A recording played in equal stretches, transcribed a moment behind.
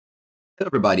Hello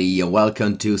everybody and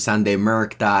welcome to Sunday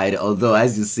Murktide. Although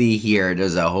as you see here,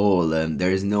 there's a hole and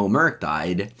there's no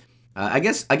Murktide. I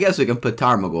guess we can put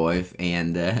Tarmogoyf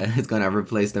and it's gonna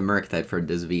replace the Murktide for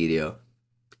this video.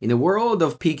 In the world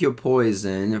of Pick Your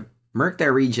Poison,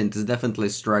 Murktide Regent is definitely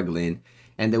struggling,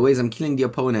 and the ways I'm killing the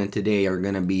opponent today are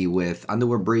gonna be with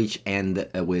Underworld Breach and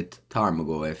with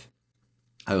Tarmogoyf.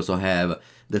 I also have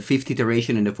the 5th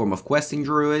iteration in the form of Questing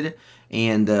Druid,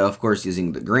 and of course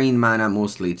using the green mana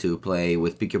mostly to play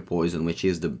with Pick Your Poison, which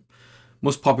is the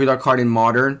most popular card in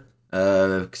Modern.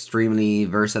 Extremely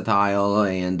versatile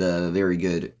and very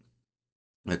good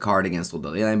card against all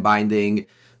the Leyline Binding,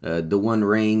 the One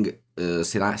Ring,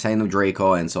 Sign of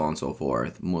Draco, and so on and so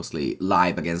forth. Mostly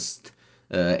live against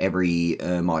every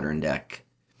Modern deck.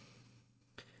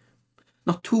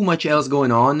 Not too much else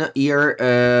going on here.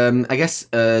 I guess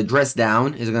Dress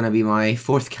Down is gonna be my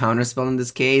fourth counterspell in this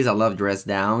case. I love Dress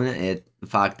Down. The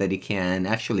fact that it can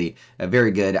actually very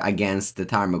good against the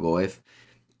Tarmogoyf.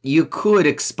 You could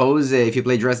expose it if you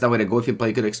play Dress Down with a Goyf. You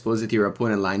could expose it to your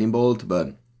opponent Lightning Bolt,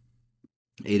 but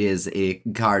it is a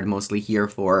card mostly here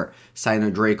for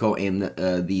Cyno Draco and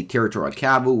the Territorial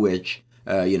Cavu, which,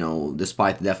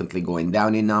 despite definitely going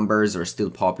down in numbers, are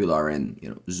still popular, and,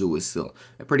 Zoo is still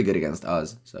pretty good against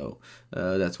us. So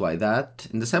that's why that.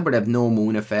 In December, they have no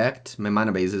Moon effect. My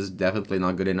mana base is definitely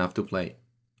not good enough to play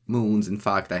Moons. In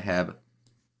fact, I have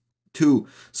 2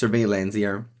 Surveillance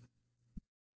here.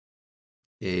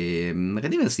 I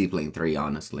can even see playing 3,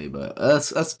 honestly, but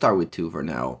let's start with 2 for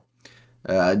now.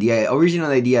 The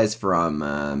original idea is from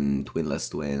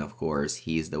Twinless Twin, of course.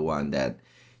 He's the one that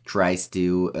tries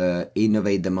to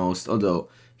innovate the most, although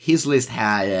his list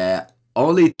had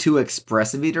only 2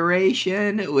 expressive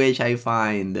iteration, which I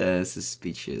find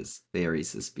suspicious, very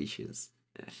suspicious.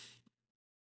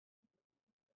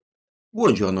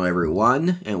 Buongiorno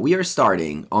everyone, and we are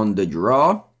starting on the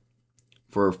draw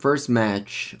for our first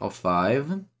match of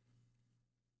 5.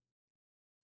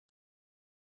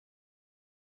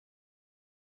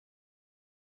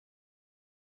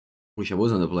 Wish I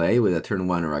was on the play with a turn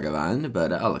 1 Ragavan,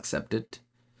 but I'll accept it.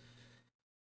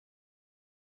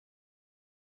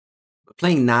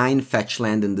 Playing 9 fetch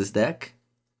land in this deck.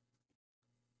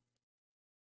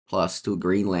 Plus 2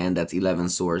 green land, that's 11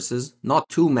 sources. Not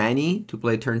too many to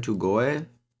play turn 2 Goe.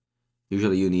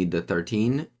 Usually you need the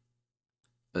 13,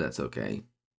 but that's okay.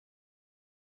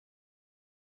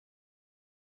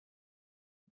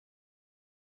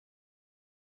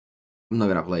 I'm not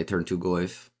gonna play turn 2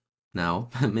 Goif now.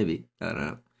 Maybe, I don't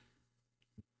know.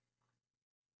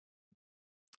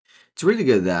 It's really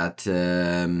good that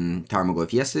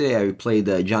Tarmogoyf. Yesterday I played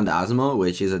John Dasmo,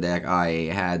 which is a deck I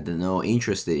had no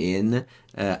interest in.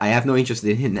 I have no interest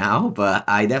in it now, but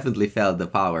I definitely felt the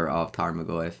power of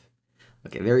Tarmogoyf.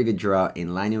 Okay, very good draw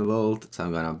in Lightning Bolt, so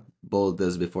I'm gonna bolt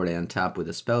this before they untap with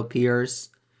a Spell Pierce,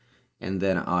 and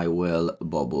then I will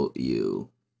Bauble you.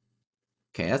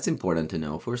 Okay, that's important to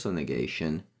know. Force of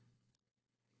Negation.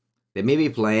 They may be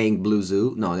playing Blue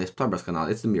Zoo. No, it's Spirebluff Canal.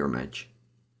 It's the mirror match.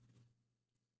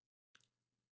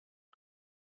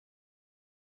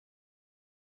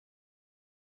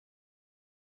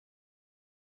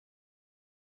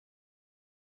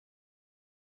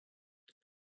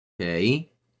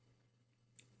 Okay.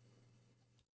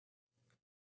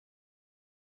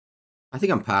 I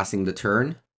think I'm passing the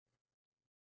turn.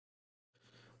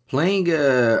 Playing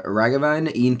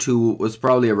Ragavan into what's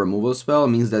probably a removal spell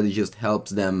means that it just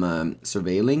helps them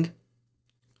surveilling.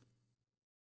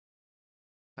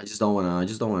 I just don't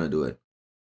wanna do it.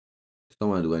 Just don't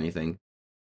wanna do anything.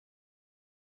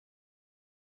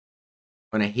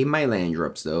 When I hit my land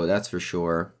drops though, that's for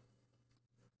sure.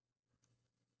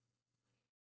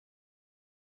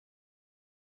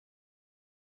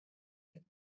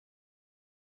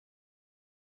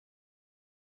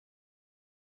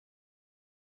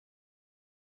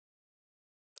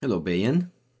 Hello,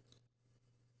 Bayan.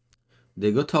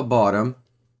 They go top bottom,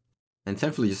 and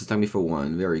thankfully just attack me for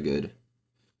 1. Very good.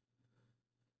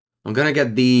 I'm gonna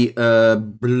get the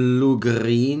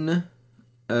blue-green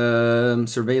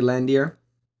survey land here.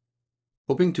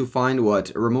 Hoping to find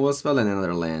what? A removal spell and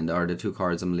another land are the 2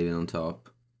 cards I'm leaving on top.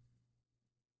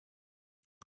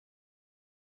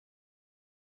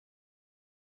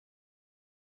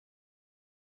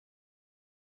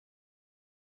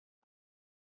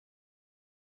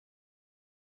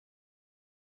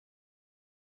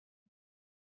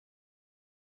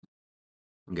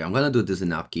 Okay, I'm gonna do this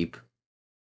in upkeep.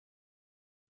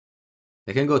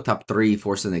 They can go top 3,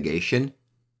 Force of Negation.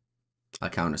 I'll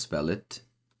counterspell it.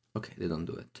 Okay, they don't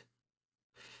do it.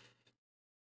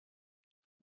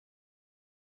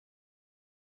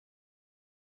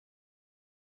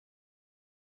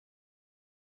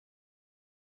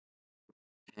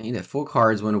 I need 4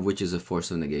 cards, one of which is a Force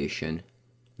of Negation.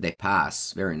 They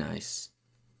pass. Very nice.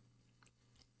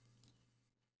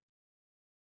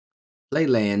 Play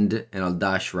land, and I'll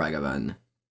dash Ragavan.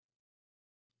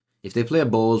 If they play a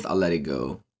Bolt, I'll let it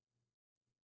go.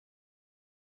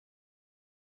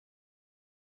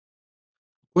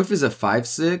 What if it's a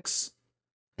 5/6?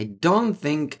 I don't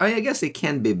think... I guess it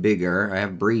can be bigger. I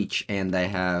have Breach, and I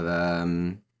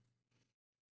have...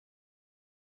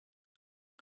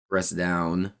 Press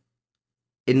down.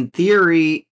 In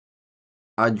theory,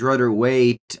 I'd rather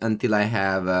wait until I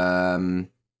have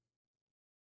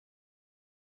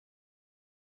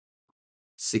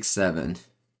 6/7.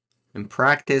 In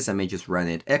practice, I may just run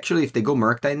it. Actually, if they go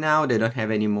Murktide now, they don't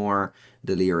have any more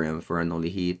Delirium for Unholy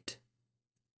Heat.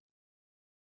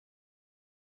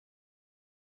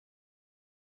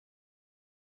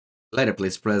 Let it play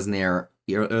Spell Snare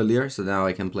earlier, so now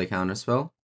I can play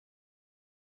Counterspell.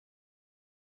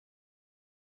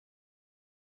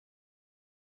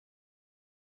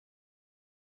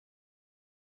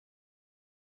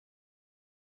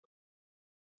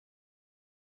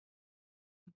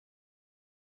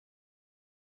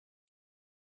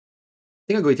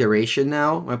 I think I'll go Iteration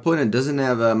now. My opponent doesn't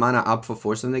have mana up for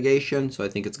Force of Negation, so I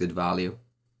think it's good value.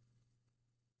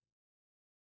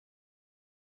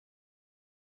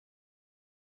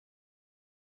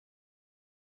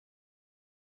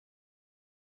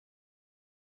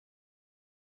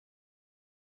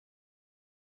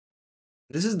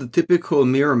 This is the typical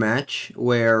mirror match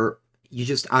where you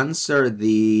just answer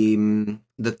the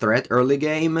threat early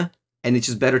game, and it's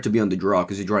just better to be on the draw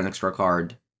because you draw an extra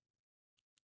card.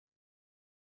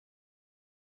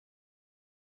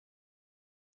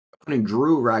 Opponent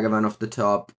drew Ragavan off the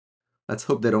top. Let's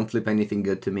hope they don't flip anything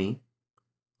good to me.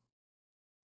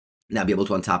 Now be able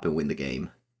to untap and win the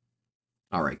game.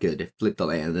 Alright, good. They flipped the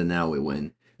land and now we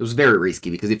win. It was very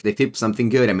risky because if they flip something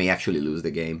good, I may actually lose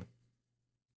the game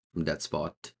from that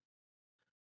spot.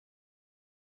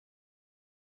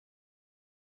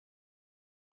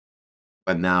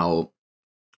 But now,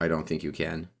 I don't think you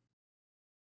can.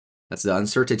 That's the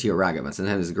uncertainty of Ragavan.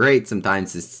 Sometimes it's great,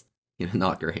 sometimes it's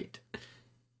not great.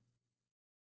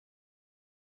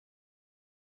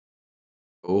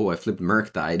 Oh, I flipped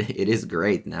Murktide. It is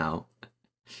great now.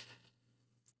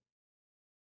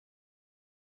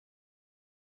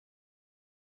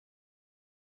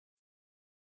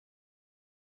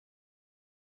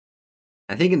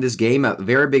 I think in this game, a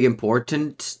very big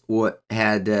important what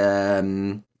had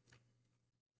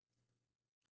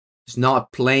just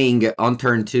not playing on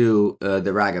turn 2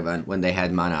 the Ragavan when they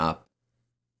had mana up.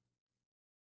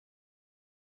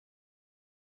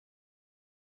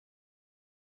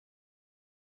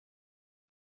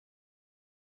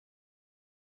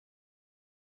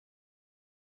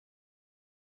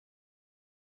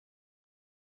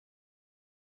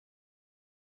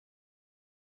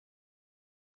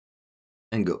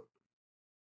 And go.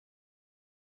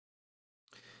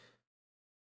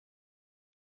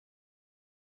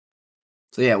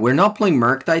 So yeah, we're not playing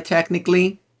Murktide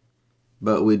technically,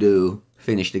 but we do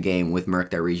finish the game with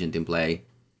Murktide Regent in play.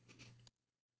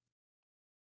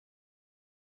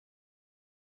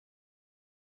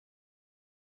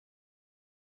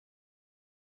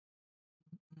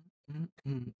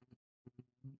 Maybe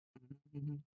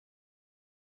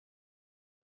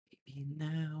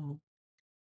now.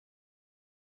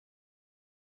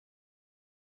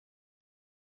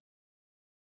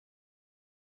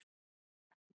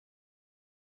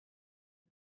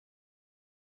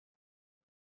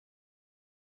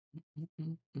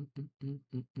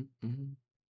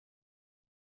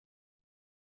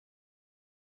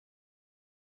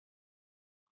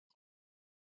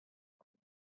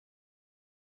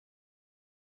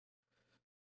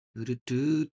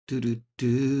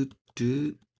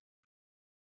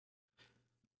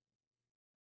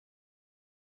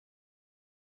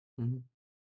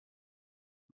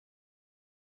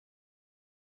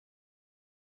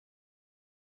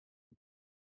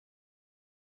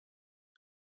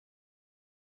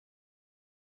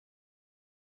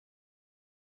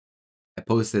 I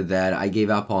posted that I gave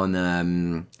up on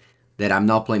that I'm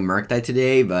not playing Murktide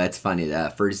today, but it's funny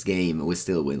that first game we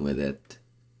still win with it.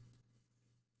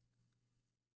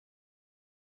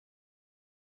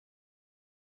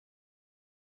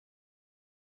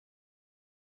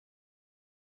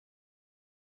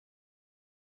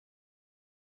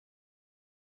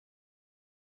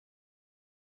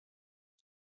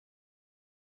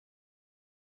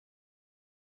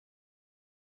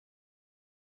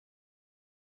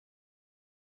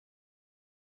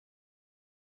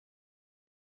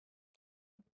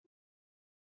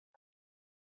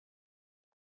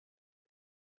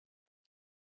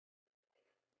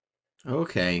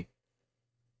 Okay.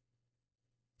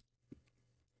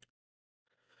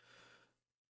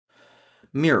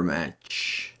 Mirror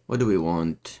match. What do we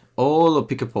want? All or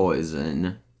pick a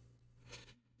poison.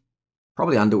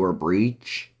 Probably Underworld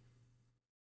Breach.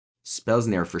 Spell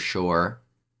Snare for sure.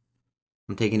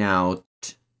 I'm taking out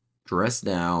Dress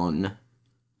Down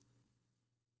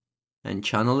and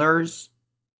Channelers.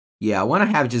 Yeah, I want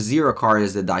to have just 0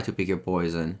 cards that die to pick a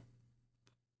poison.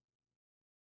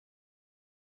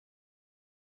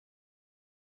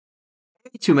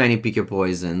 Maybe too many pick a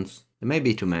poisons. There may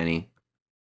be too many.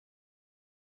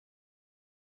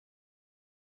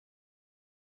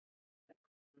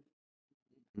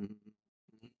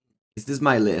 Is this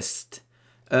my list?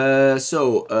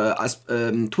 Twinless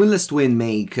Twin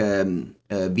make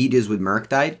videos with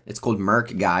Murktide. It's called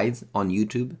Murk Guides on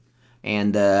YouTube.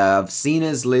 And I've seen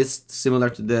his list similar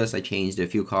to this. I changed a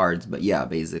few cards, but yeah,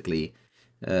 basically,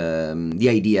 the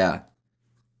idea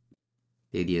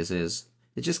is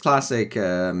it's just classic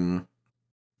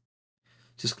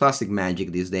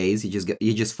Magic these days.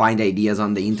 You just find ideas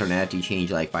on the internet. You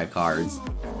change like 5 cards.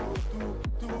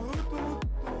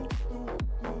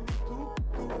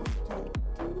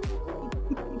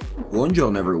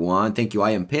 Buongiorno, everyone. Thank you,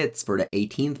 I am Pitts, for the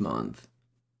 18th month.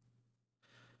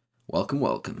 Welcome,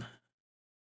 welcome.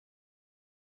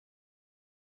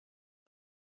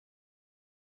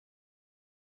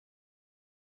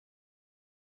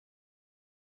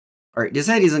 Alright, this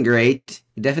side isn't great.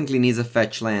 It definitely needs a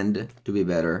fetch land to be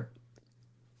better.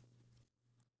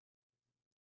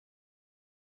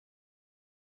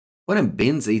 What a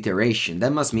Bin's iteration.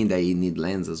 That must mean that you need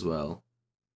lands as well.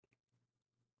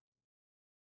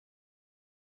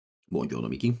 Buongiorno,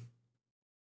 Miki.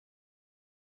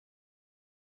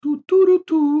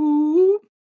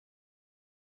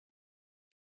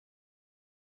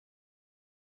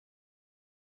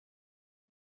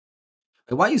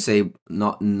 Why you say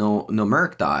no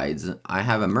Murktides? I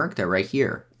have a Murktide right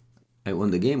here. I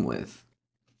won the game with.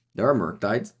 There are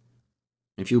Murktides.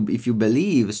 If you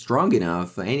believe strong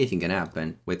enough, anything can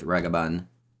happen with Ragavan.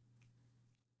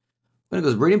 When it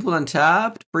goes Breeding Pool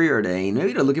untapped, Preordain.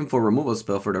 Maybe they're looking for a removal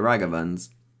spell for the Ragavans.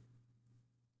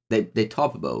 They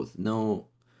top both. No.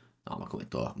 No, ma come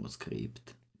Tormo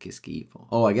script. Che schifo.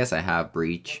 Oh, I guess I have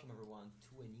Breach. Welcome everyone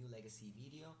to a new Legacy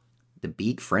video. The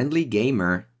Beak Friendly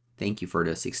Gamer. Thank you for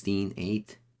the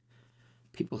 16-8.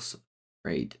 People so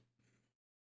great.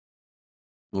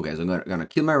 Okay, so I'm gonna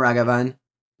kill my Ragavan.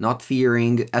 Not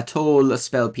fearing at all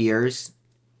Spell Pierce.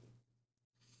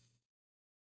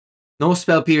 No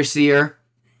Spell Pierce here.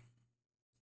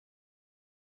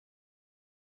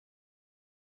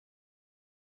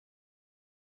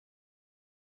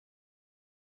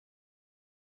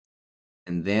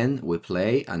 And then we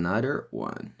play another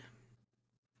one.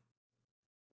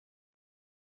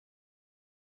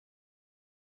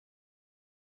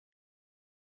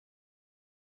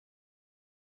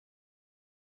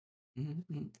 I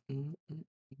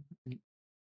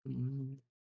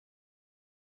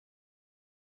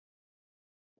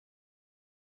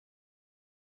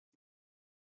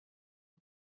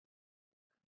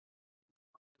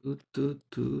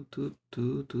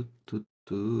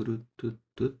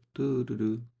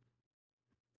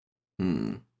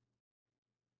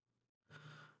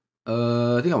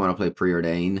think I want to play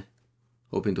Preordain,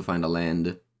 hoping to find a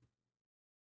land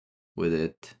with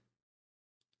it.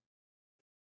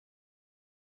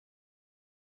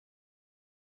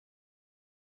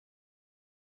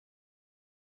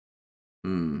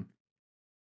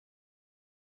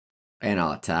 And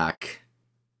I'll attack.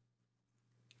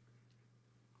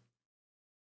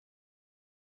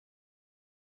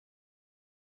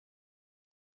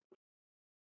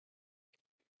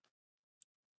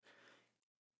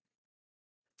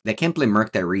 They can't play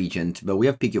Murktide Regent, but we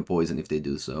have Pick Your Poison if they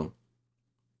do so.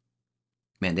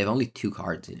 Man, they have only 2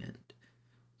 cards in hand.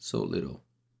 So little.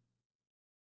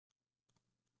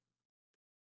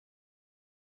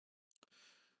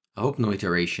 I hope no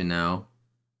iteration now.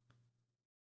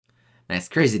 Man, it's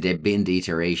crazy they binned the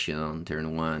iteration on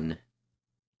turn 1.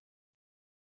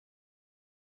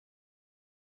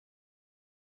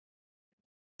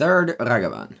 Third,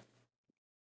 Ragavan.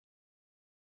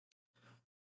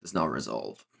 Does not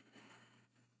resolve.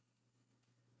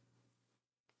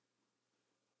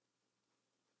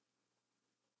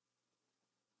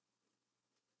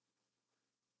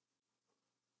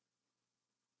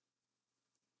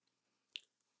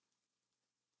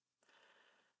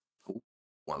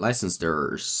 One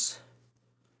Licensors.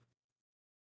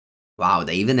 Wow,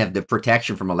 they even have the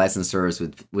protection from a Licensors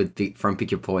from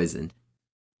Pick Your Poison.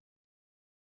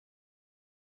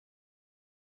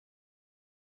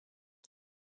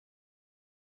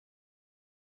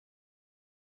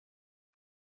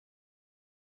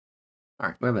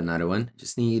 Alright, we have another one.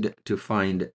 Just need to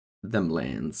find them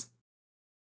lands.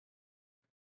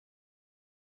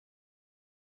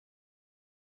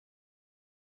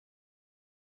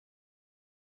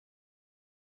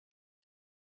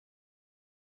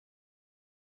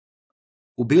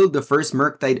 Who built the first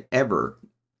Murktide ever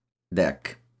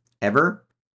deck? Ever?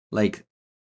 Like,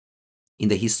 in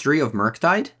the history of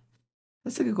Murktide?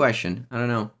 That's a good question. I don't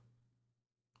know.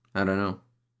 I don't know.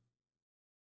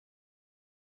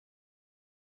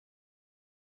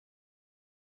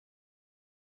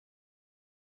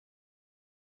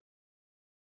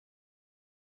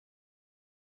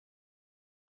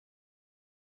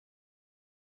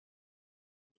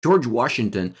 George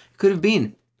Washington. Could have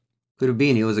been. Could have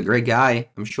been. He was a great guy.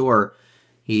 I'm sure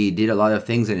he did a lot of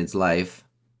things in his life.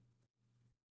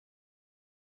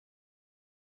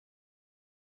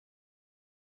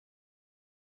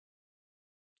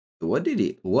 What did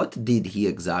he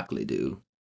exactly do?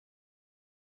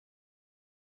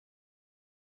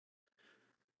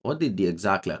 What did he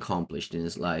exactly accomplish in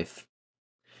his life?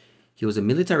 He was a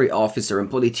military officer and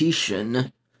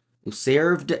politician who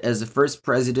served as the first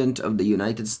president of the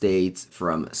United States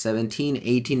from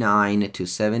 1789 to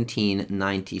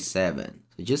 1797.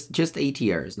 So just 8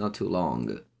 years, not too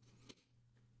long.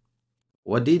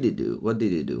 What did he do? What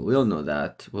did he do? We all know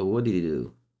that. Well, what did he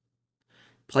do?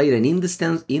 Played an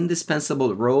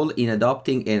indispensable role in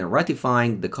adopting and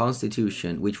ratifying the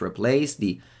Constitution, which replaced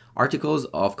the Articles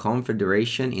of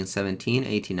Confederation in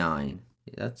 1789.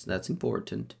 That's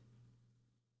important.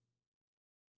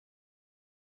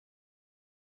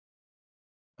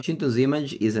 Washington's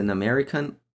image is an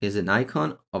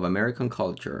icon of American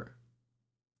culture.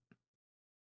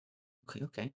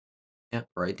 Okay. Yeah,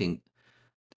 writing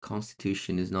the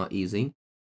Constitution is not easy.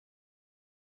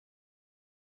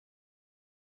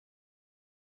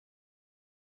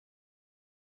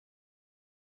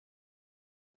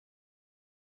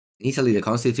 In Italy, the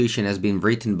Constitution has been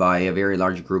written by a very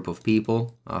large group of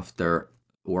people after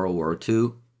World War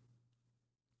II.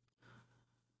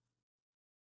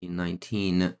 In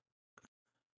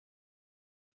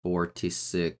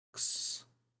 1946.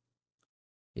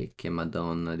 E che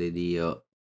Madonna di Dio.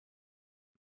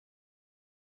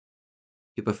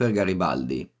 You prefer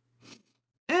Garibaldi?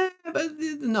 But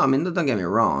no, I mean, don't get me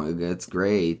wrong. It's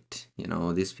great. You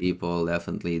know, these people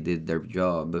definitely did their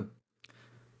job.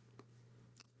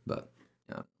 But,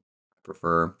 yeah, I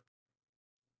prefer.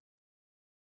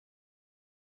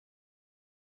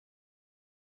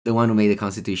 The one who made the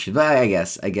Constitution. But I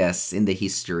guess in the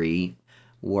history,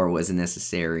 war was a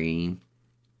necessary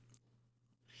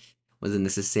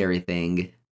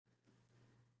thing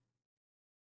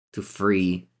to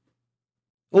free.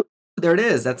 Oh, there it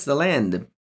is. That's the land.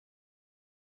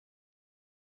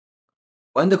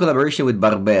 When the collaboration with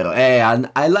Barbero. Hey,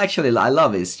 I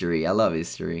love history. I love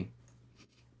history.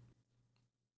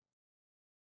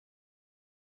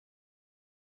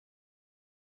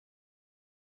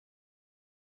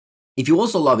 If you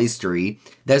also love history,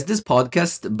 there's this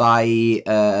podcast by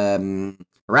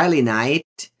Riley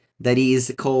Knight that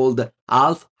is called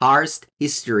Half Hearst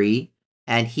History,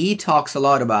 and he talks a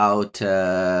lot about.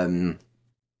 How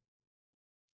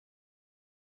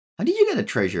did you get a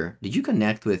treasure? Did you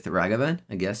connect with Ragavan?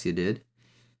 I guess you did.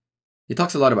 He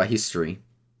talks a lot about history.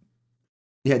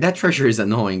 Yeah, that treasure is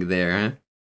annoying there,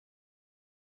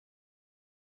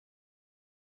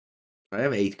 huh? I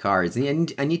have 8 cards. I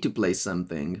need to play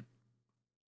something.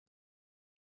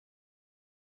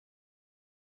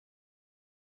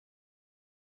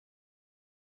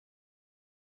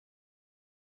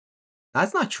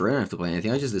 That's not true. I don't have to play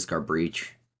anything. I just discard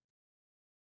Breach.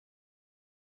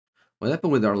 What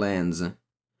happened with our lands?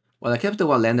 Well, I kept the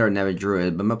one lander and never drew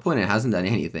it, but my opponent hasn't done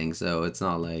anything, so it's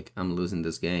not like I'm losing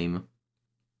this game.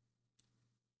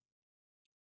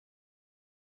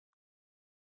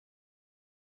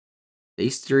 The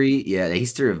history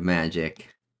of Magic.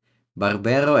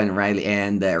 Barbero and Riley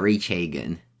and Reach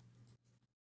Hagen.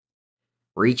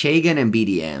 Reach Hagen and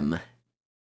BDM.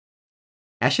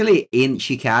 Actually, in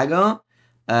Chicago,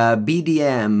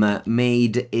 BDM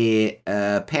made a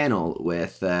panel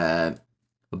with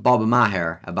Bob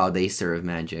Maher about the history of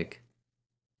Magic.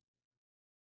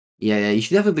 Yeah, you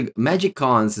should definitely. Magic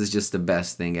Cons is just the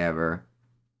best thing ever.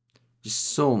 Just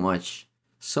so much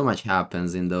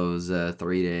happens in those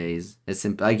 3 days. It's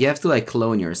like you have to like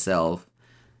clone yourself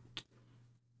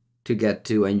to get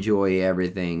to enjoy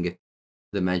everything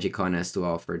the Magic Con has to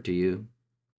offer to you.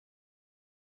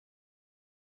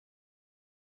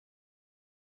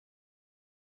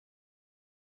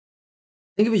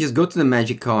 I think if you just go to the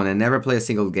Magic Con and never play a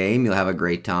single game, you'll have a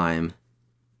great time.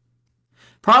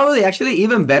 Probably actually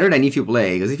even better than if you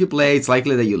play, because if you play, it's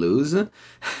likely that you lose.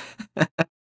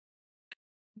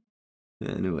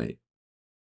 Anyway.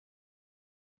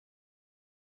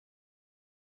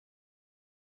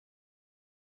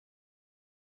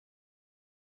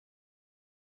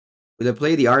 Will I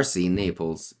play the RC in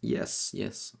Naples? Yes,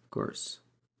 yes, of course.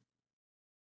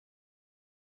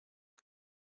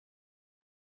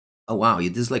 Oh wow, you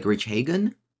dislike Rich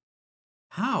Hagen?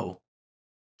 How?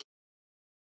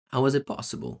 How was it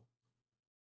possible?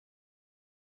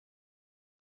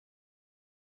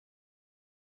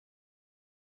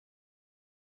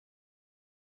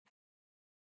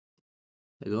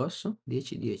 È grosso?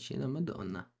 10-10, la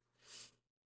madonna.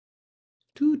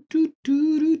 Would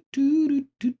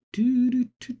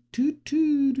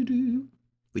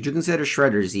you consider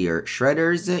shredders here?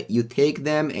 Shredders, you take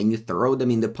them and you throw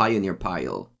them in the Pioneer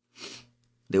pile.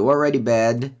 They were already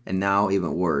bad, and now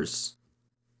even worse.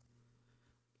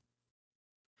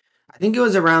 I think it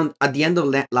was around at the end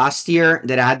of last year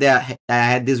that I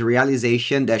had this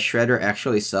realization that Shredder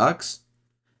actually sucks,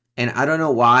 and I don't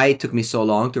know why it took me so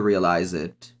long to realize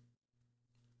it.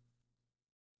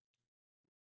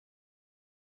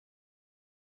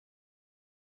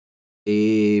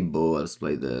 Hey, boy, let's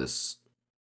play this.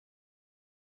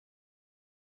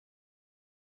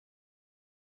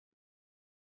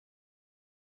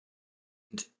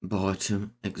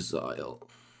 Bottom Exile.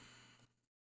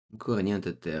 Ancora niente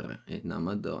a terra. No,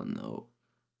 madonna. Oh.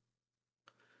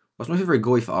 What's my favorite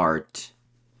Goyf art?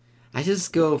 I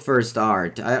just go first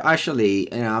art. I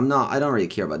actually, I'm not. I don't really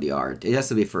care about the art. It has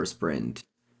to be first print.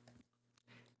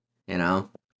 You know,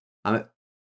 I'm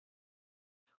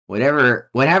whatever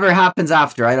happens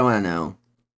after. I don't want to know.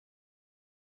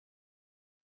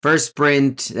 First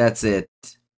print. That's it.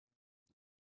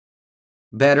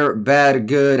 Better, bad,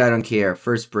 good. I don't care.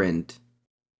 First print.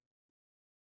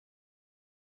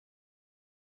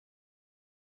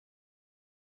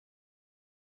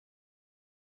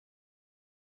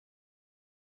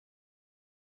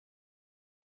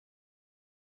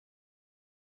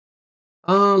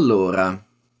 Allora,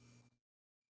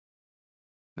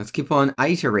 let's keep on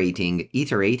iterating.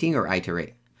 Iterating or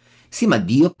iterate? Sì, ma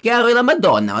Dio chiaro e la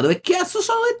Madonna, ma dove cazzo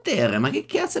sono le terre? Ma che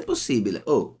cazzo è possibile?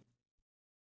 Oh,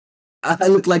 I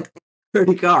look like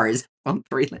 30 cars on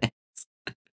freelance.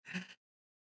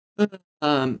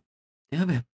 um,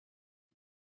 vabbè.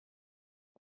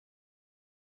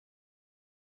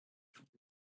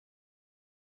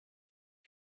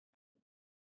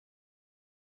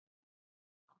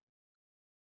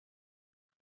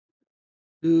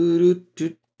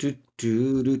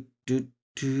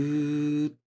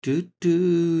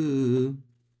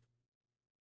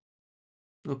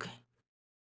 Ok.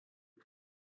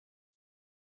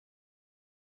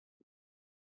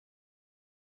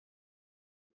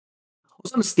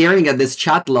 Also, I'm staring at this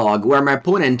chat log where my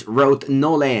opponent wrote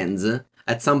no lands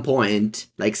at some point,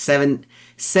 like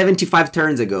 75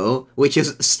 turns ago, which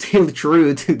is still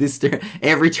true to this turn.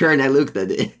 Every turn I looked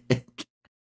at it.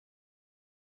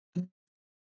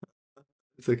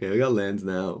 It's okay, I got lands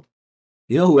now.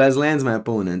 You know who has lands? My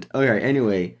opponent. Okay,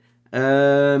 anyway.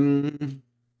 Um.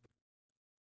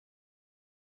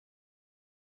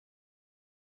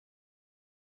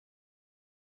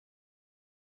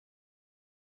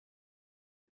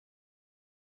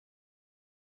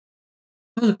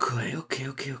 Okay, okay,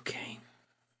 okay, okay.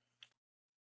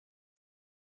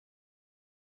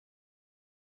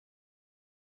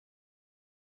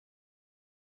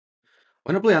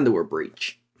 I'm gonna play Underworld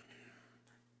Breach.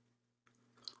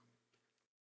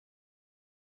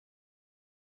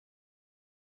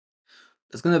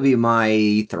 That's gonna be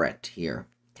my threat here.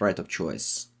 Threat of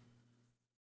choice.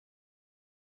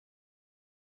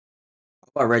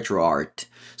 About retro art.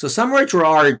 So some retro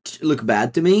art look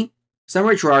bad to me. Some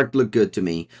retro art look good to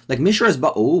me. Like Mishra's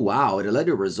but oh wow, it let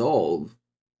it resolve.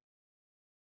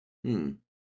 Hmm.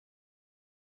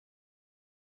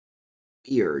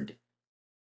 Weird.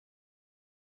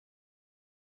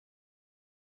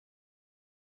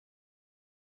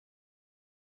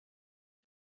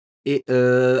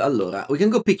 Allora, we can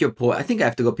go pick your I think I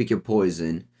have to go pick your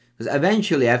poison. Because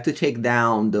eventually I have to take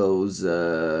down those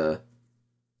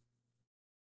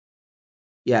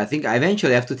yeah, I think I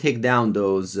eventually have to take down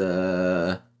those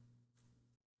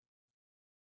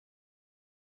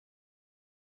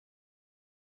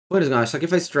what is gonna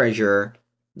sacrifice treasure.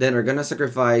 Then we're gonna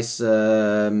sacrifice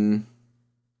Ultimate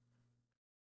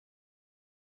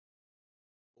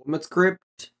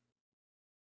Script.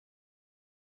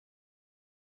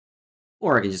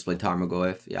 Or I can just play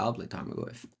Tarmogoyf. Yeah, I'll play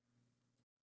Tarmogoyf.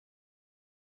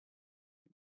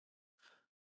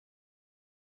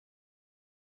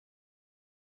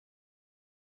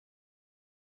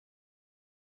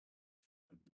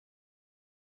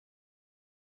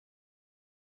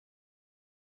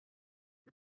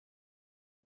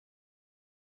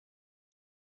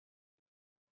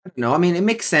 No, I mean, it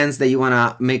makes sense that you want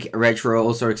to make retro,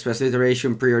 also expressive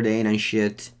iteration, preordain, and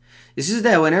shit. It's just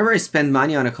that whenever I spend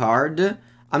money on a card,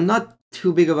 I'm not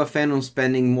too big of a fan of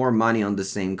spending more money on the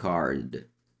same card.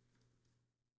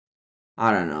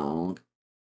 I don't know.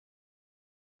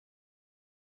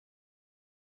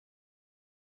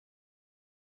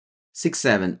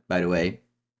 6-7, by the way.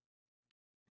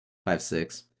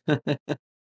 5-6.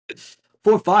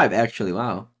 4-5, actually,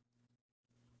 wow.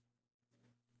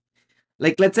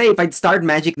 Like, let's say if I'd start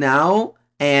Magic now,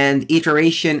 and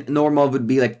iteration normal would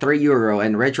be like €3,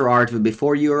 and retro art would be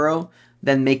 €4,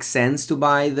 then makes sense to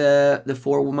buy the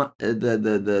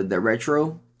the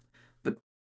retro. But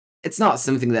it's not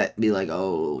something that be like,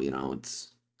 oh,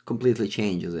 it's completely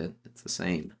changes it. It's the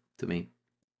same to me.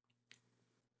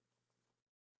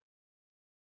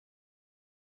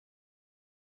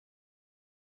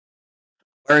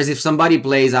 Whereas if somebody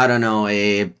plays, I don't know,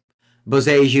 a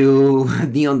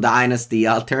Boseiju Neon Dynasty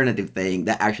alternative thing,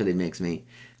 that actually makes me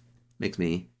makes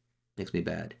me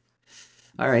bad.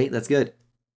 All right, that's good.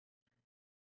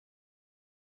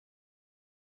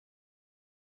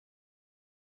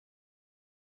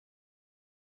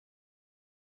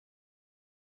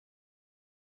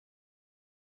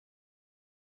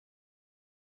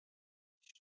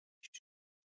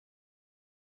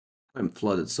 I'm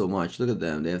flooded so much. Look at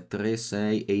them. They have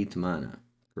 3, 8 mana.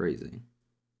 Crazy.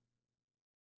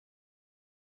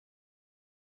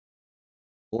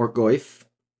 Or Goif.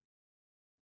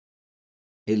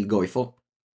 Il Goifo.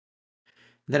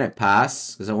 Then I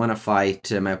pass, because I want to fight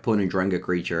my opponent drawing a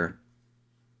creature.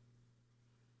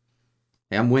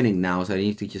 Hey, I'm winning now, so I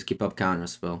need to just keep up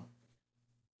Counterspell.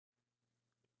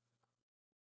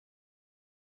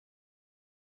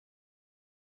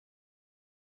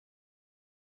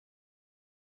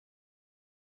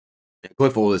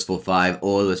 Goif always for 5.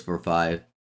 Always for 5.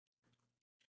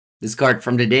 This card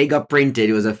from the day it got printed,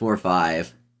 it was a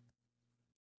 4-5.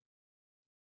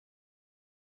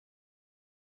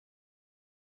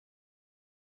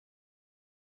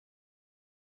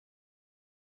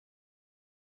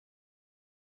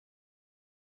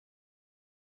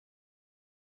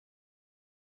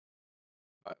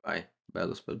 Bye bye.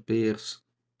 Battle Spell Pierce.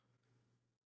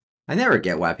 I never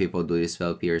get why people do these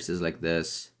spell pierces like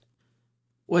this.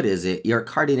 What is it? Your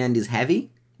card in hand is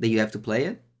heavy? That you have to play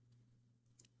it?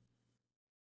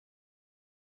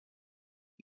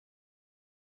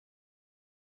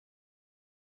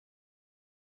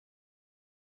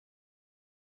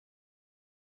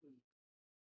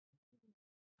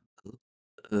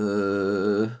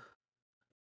 Uh,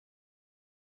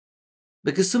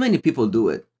 because so many people do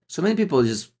it. So many people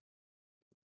just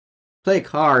play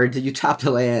cards, you tap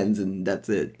the lands, and that's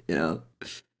it.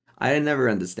 I never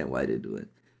understand why they do it.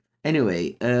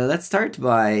 Anyway, let's start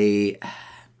by.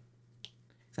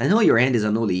 I know your hand is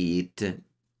Unholy Heat.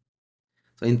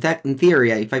 So in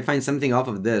theory, if I find something off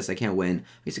of this, I can't win.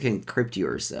 At least you can crypt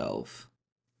yourself.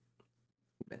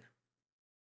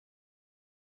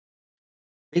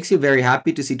 Makes you very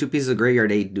happy to see 2 pieces of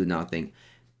graveyard 8 do nothing.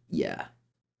 Yeah.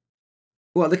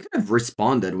 Well, they kind of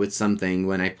responded with something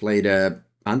when I played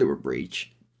Underworld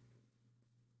Breach.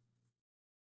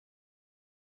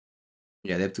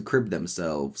 Yeah, they have to crypt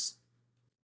themselves.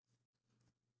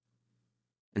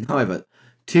 And now I have a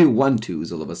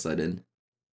 2/1/2s all of a sudden.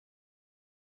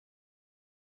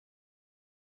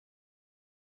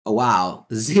 Oh wow,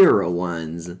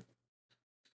 0/1s.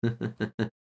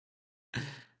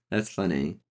 That's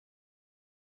funny.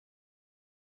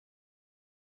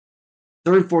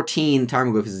 Turn 14,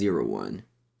 Tarmogoyf is 0/1.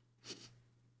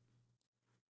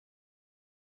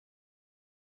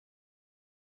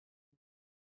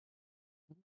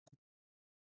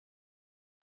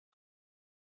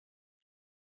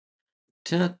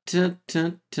 Ta ta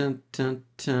ta ta ta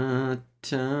ta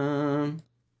ta.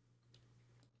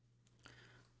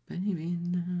 Baby,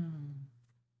 no.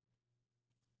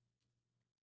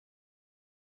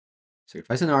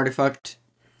 Sacrifice an artifact.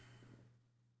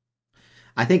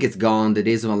 I think it's gone. The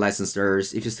days of unlicensed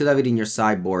Earths. If you still have it in your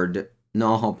sideboard,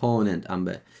 no opponent,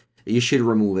 you should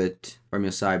remove it from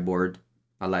your sideboard.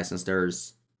 Unlicensed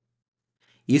Earths.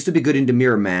 It used to be good in the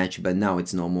mirror match, but now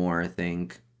it's no more, I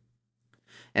think.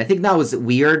 And I think that was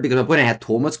weird because my opponent had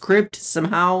Thomas Crypt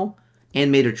somehow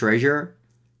and made a treasure.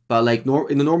 But like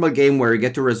in the normal game where you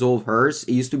get to resolve hers,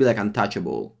 it used to be like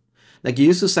untouchable. Like you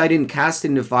used to side in cast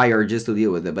in the fire just to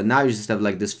deal with it, but now you just have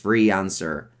like this free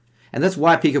answer. And that's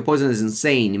why Pick Your Poison is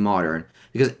insane in Modern.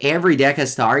 Because every deck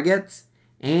has targets,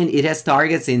 and it has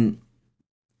targets in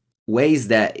ways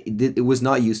that it was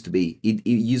not used to be. It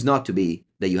used not to be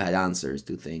that you had answers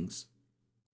to things.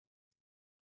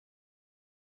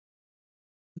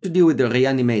 What to do with the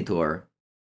Reanimator?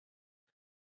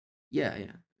 Yeah,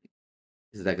 yeah.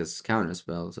 This deck is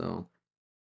Counterspell, so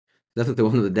definitely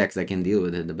one of the decks that can deal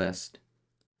with it the best.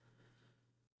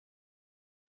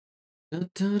 I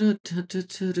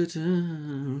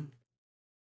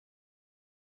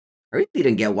really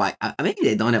didn't get why. Maybe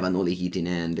they don't have Unholy Heat in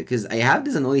hand, because I have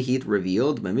this Unholy Heat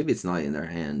revealed, but maybe it's not in their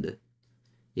hand.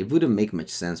 It wouldn't make much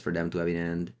sense for them to have in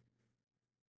hand.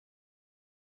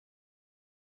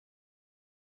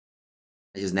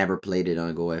 I just never played it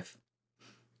on Goef.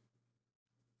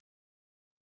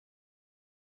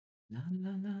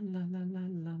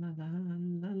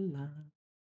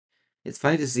 It's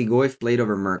funny to see Goef played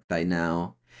over Murktide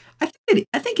now. I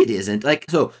think it isn't. Like,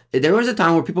 so there was a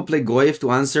time where people played Goef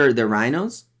to answer their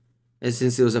rhinos, and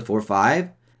since it was a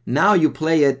 4/5. Now you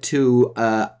play it to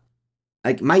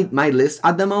like my list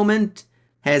at the moment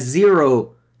has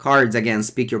 0 cards against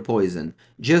Speak Your Poison.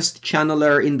 Just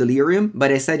Channeler in Delirium,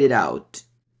 but I set it out.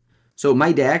 So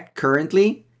my deck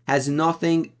currently has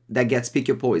nothing that gets Speak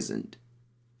Your Poisoned.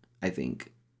 I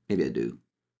think. Maybe I do.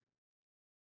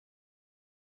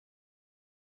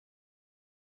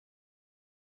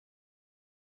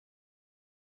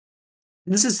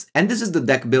 This is the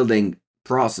deck building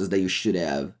process that you should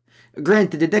have.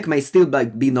 Granted, the deck may still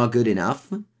be not good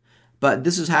enough, but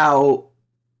this is how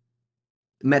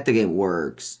metagame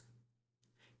works.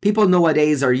 People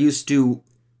nowadays are used to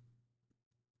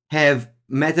have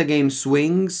metagame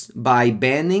swings by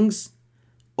bannings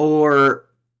or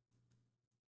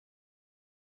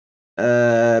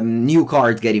new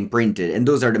cards getting printed, and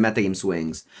those are the metagame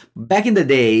swings. Back in the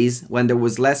days when there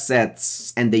was less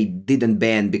sets and they didn't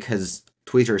ban because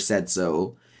Twitter said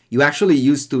so, you actually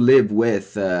used to live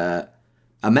with a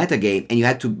metagame, and you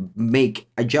had to make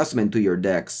adjustment to your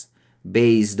decks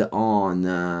based on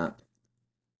the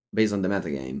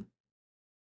metagame.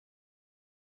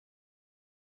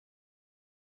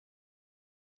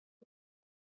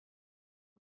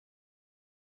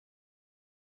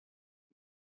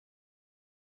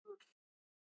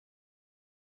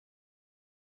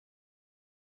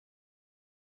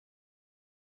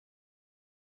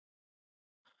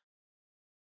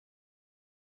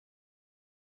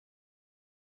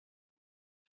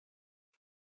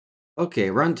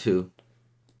 Okay, round 2.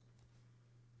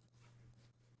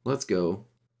 Let's go.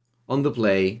 On the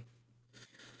play.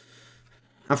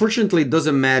 Unfortunately, it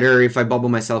doesn't matter if I bubble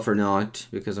myself or not,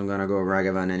 because I'm gonna go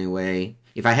Ragavan anyway.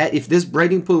 If this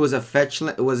Braiding Pool was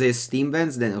a Steam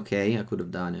Vents, then okay, I could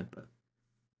have done it, but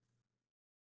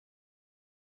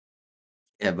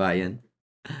yeah, buy-in.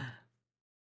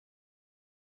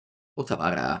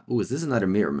 Otawara. Ooh, is this another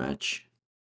mirror match?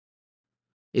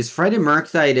 Is Friday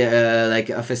Murktide like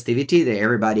a festivity that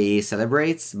everybody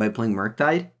celebrates by playing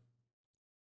Murktide?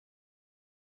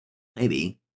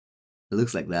 Maybe. It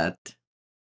looks like that.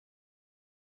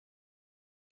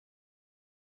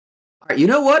 Alright, you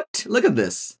know what? Look at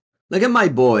this. Look at my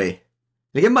boy.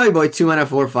 Look at my boy 2 mana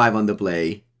 4/5 on the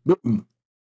play. Boom.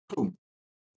 Boom.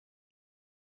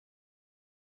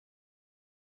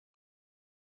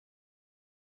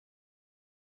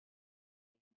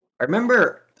 I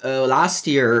remember last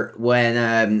year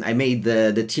when I made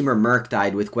the Temur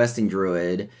Murktide with Questing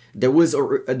Druid. There was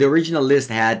the original list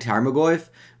had Tarmogoyf,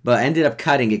 but I ended up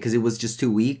cutting it because it was just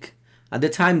too weak. At the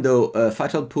time, though,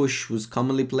 Fatal Push was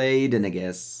commonly played, and I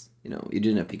guess you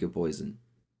didn't have Pick Your Poison.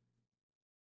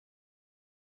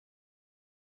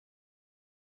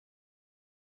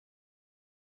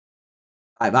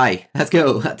 Bye bye. Let's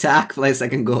go. Attack. Play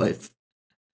second Goyf.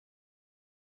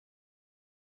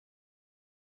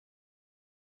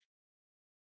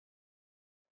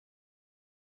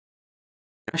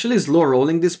 Actually, slow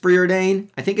rolling this Preordain.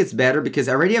 I think it's better because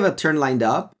I already have a turn lined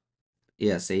up.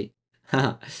 Yeah, see?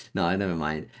 No, never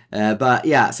mind. But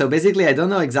yeah, so basically, I don't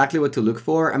know exactly what to look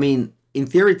for. I mean, in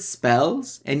theory, it's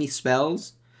spells, any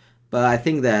spells, but I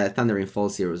think the Thundering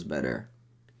Falls here was better.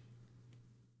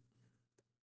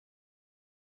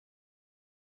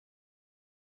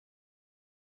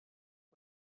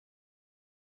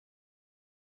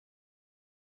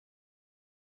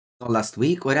 Oh, last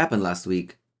week? What happened last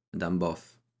week? Done both.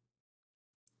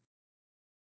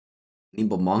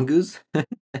 Nimble Mongoose?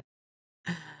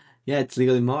 Yeah, it's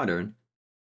legally modern.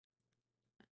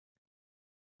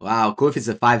 Wow, Koif is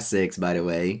a 5/6, by the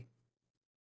way.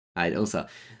 I also,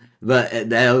 but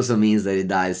that also means that it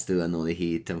dies to Unholy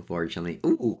Heat, unfortunately.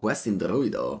 Ooh, Questing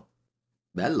Druid, though.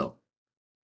 Bello.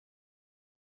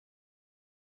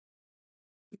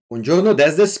 Buongiorno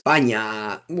desde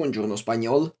Spagna. Buongiorno,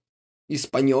 spagnol.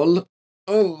 Spagnol.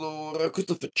 Allora,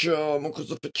 cosa facciamo?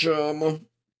 Cosa facciamo?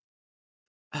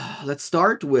 Let's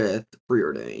start with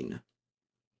Preordain.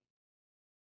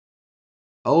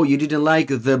 Oh, you didn't like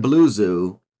the Blue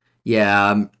Zoo.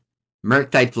 Yeah,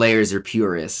 Murktide players are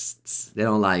purists. They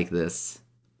don't like this.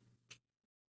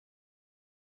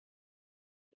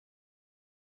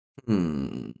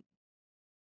 Hmm.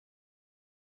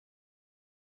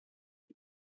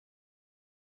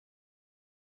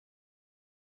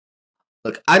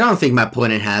 Look, I don't think my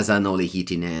opponent has Unholy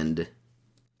Heat in hand.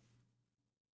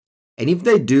 And if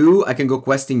they do, I can go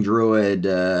Questing Druid,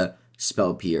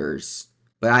 Spell Pierce.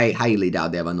 But I highly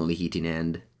doubt they have Unholy Heat in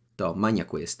hand. So, magna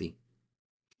questi.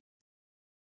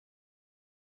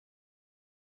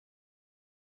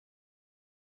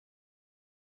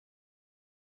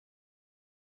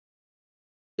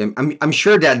 I'm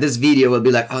sure that this video will be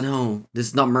like, oh no, this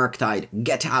is not Murktide.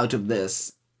 Get out of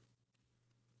this.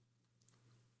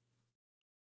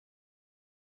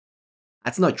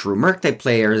 That's not true. Murktide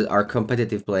players are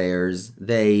competitive players.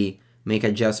 They make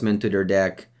adjustment to their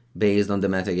deck based on the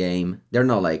metagame. They're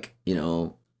not like, they're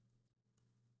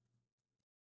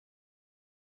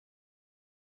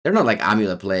not like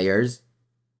Amulet players.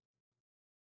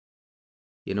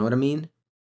 You know what I mean?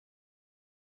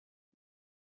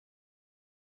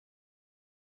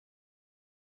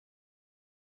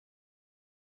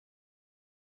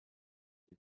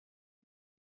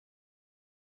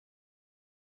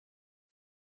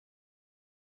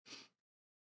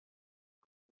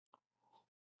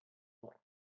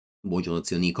 Buongiorno,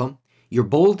 zio Nico. You're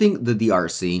bolting the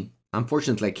DRC.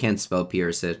 Unfortunately, I can't spell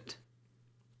pierce it.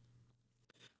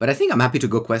 But I think I'm happy to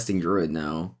go questing Druid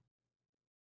now.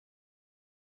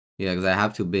 Yeah, because I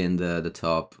have to be in the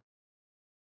top.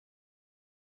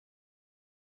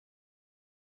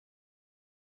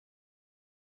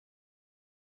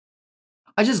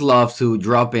 I just love to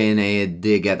drop in a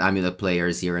dig at Amulet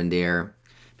players here and there.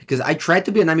 Because I tried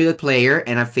to be an Amulet player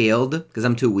and I failed because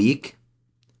I'm too weak.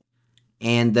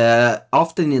 And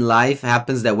often in life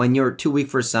happens that when you're too weak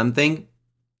for something,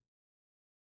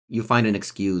 you find an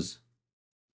excuse.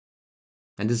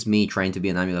 And this is me trying to be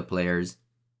an Amulet players.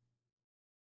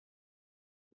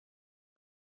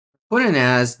 Opponent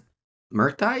has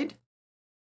Murktide?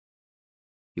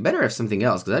 You better have something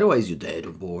else, because otherwise you're dead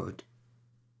on board.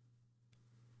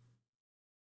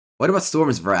 What about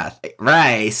Storm's Wrath?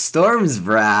 Right, Storm's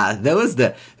Wrath. That was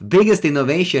the biggest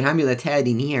innovation Amulet had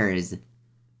in years.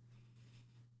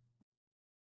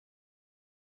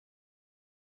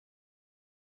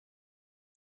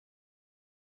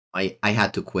 I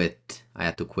had to quit. I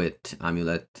had to quit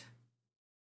Amulet.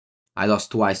 I lost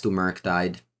twice to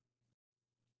Murktide.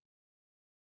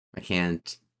 I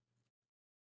can't.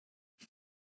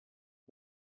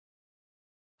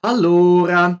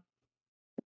 Allora.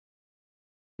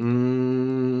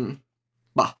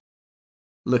 Bah.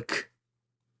 Look.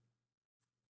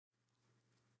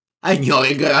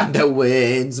 Ignore grande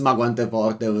wins, ma quanto è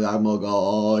forte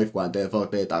Tarmogoyf, quanto è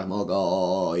forte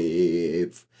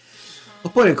Tarmogoyf.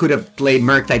 Opponent could have played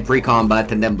Murktide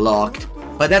pre-combat and then blocked.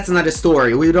 But that's another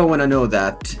story, we don't want to know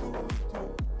that.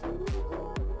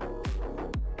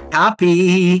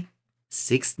 Happy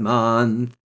 6th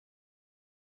month.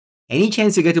 Any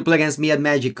chance you get to play against me at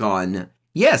MagicCon?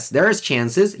 Yes, there's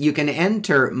chances. You can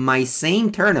enter my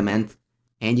same tournament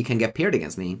and you can get paired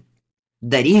against me.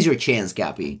 That is your chance,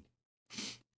 Cappy.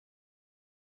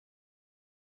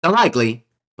 Unlikely,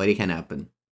 but it can happen.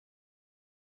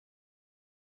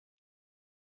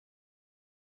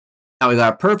 Now we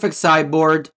got a perfect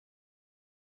sideboard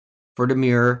for the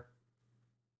mirror.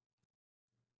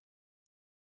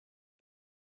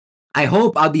 I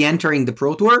hope I'll be entering the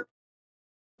Pro Tour,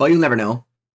 but you'll never know.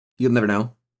 You'll never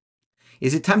know.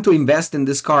 Is it time to invest in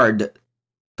this card?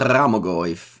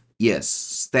 Tarmogoyf. Yes,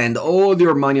 spend all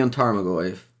your money on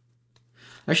Tarmogoyf.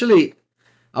 Actually,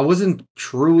 I wasn't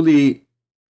truly...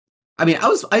 I mean,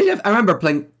 I remember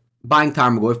buying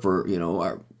Tarmogoyf for,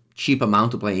 a cheap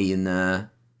amount to play in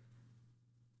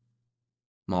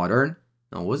Modern.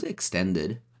 No, was it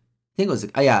Extended? I think it was...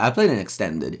 yeah, I played in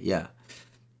Extended, yeah.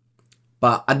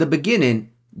 But at the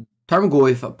beginning,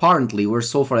 Tarmogoyf apparently were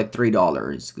sold for like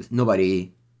 $3 because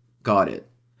nobody got it.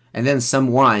 And then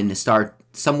someone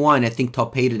I think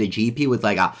top 8 the GP with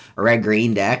like a red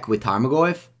green deck with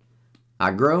Tarmogoyf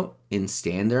aggro in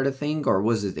standard, I think, or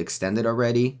was it extended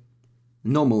already?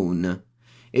 No moon.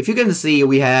 If you can see,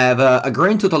 we have a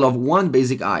grand total of 1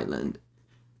 basic island.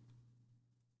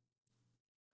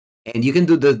 And you can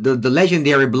do the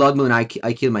legendary Blood Moon I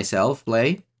Kill Myself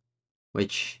play,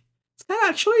 which is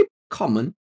actually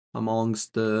common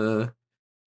amongst the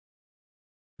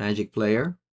Magic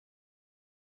player.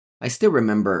 I still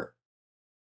remember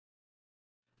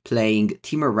playing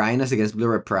Temur Rhinos against Blue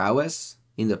Red Prowess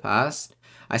in the past.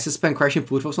 I suspend Crashing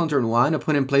Footfalls on turn 1.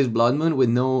 Opponent plays Blood Moon with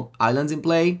no islands in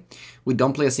play. We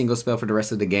don't play a single spell for the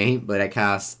rest of the game, but I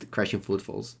cast Crashing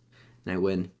Footfalls. and I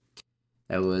win.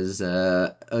 That was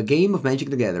a game of Magic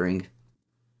the Gathering.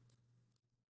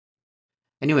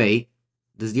 Anyway,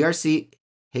 this DRC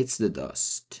hits the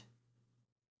dust.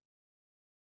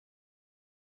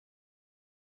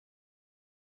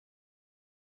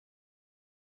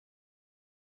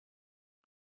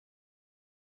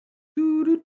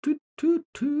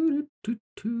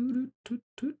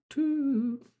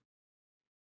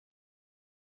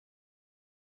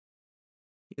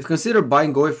 You've considered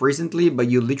buying Goyf recently, but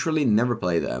you literally never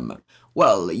play them.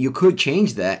 Well, you could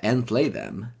change that and play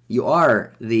them. You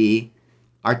are the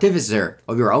artificer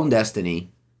of your own destiny.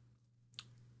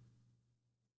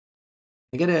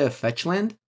 I get a fetch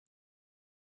land?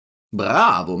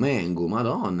 Bravo, Mengu,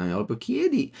 madonna, proprio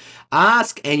chiedi.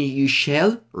 Ask and you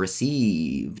shall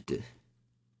received.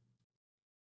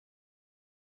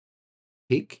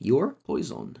 Pick your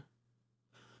poison.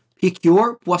 Pick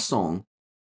your poisson.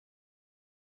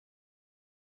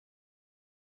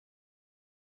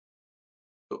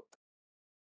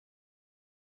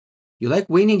 You like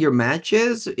winning your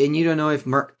matches, and you don't know if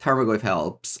Tarmogoyf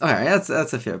helps. Alright,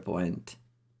 that's a fair point.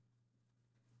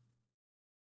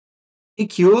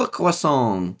 Pick your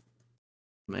croissant.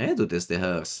 É do this the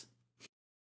hearse.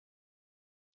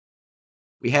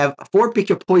 We have 4 pick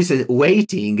your poison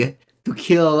waiting to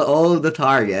kill all the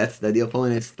targets that the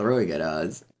opponent is throwing at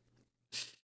us.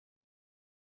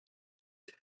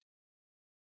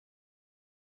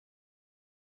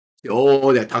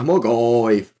 Oh, the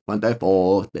Tarmogoyf! Quanto è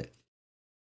forte!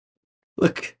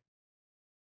 Look!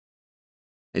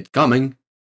 It's coming!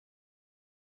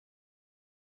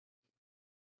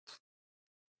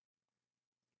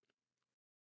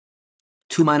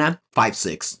 2 mana,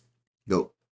 5/6.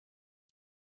 Go.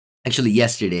 Actually,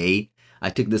 yesterday,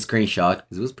 I took the screenshot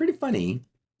because it was pretty funny.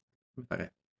 Okay,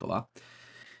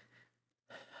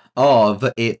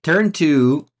 of it turn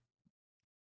to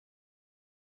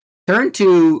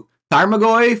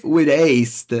Tarmogoyf with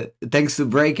Ace, thanks to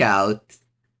Breakout.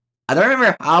 I don't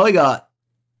remember how I got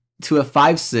to a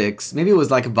 5/6. Maybe it was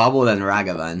like Bauble and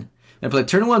Ragavan. I played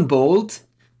turn 1 Bolt,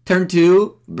 turn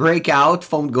 2 Breakout,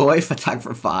 Foamed Goyf, attack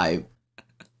for 5.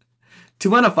 2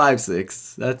 mana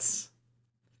 5/6.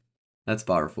 That's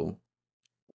powerful.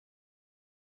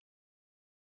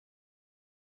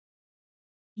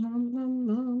 La, la,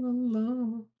 la,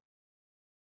 la.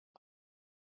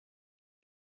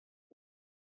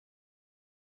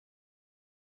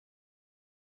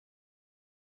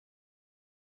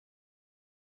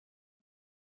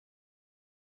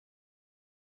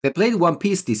 They played One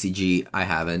Piece TCG. I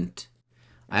haven't.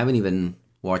 I haven't even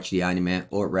watched the anime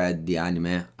or read the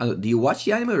anime. Do you watch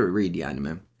the anime or read the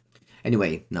anime?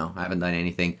 Anyway, no, I haven't done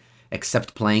anything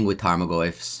except playing with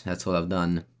Tarmogoyfs. That's all I've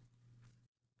done.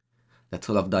 That's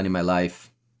all I've done in my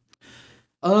life.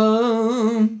 I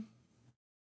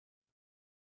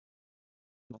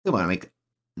want to make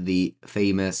the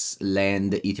famous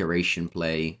land iteration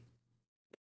play.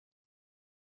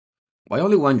 Why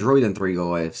only 1 druid and 3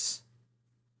 Goyfs?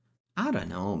 I don't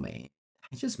know, man.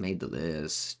 I just made the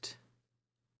list.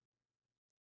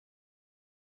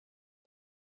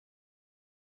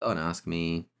 Don't ask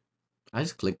me. I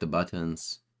just clicked the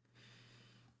buttons.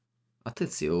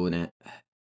 Attenzione.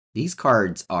 These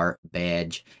cards are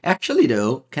badge. Actually,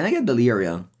 though, can I get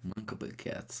Delirium? Manco per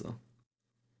cazzo.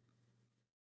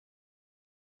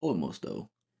 Almost, though.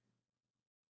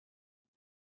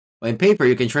 In paper,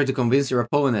 you can try to convince your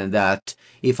opponent that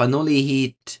if Unholy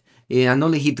Heat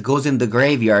goes in the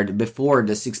graveyard before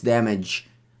the 6 damage.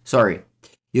 Sorry.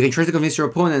 You can try to convince your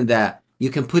opponent that you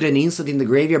can put an instant in the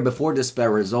graveyard before the spell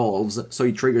resolves, so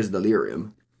it triggers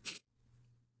Delirium.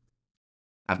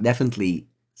 I've definitely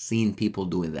seen people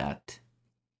doing that.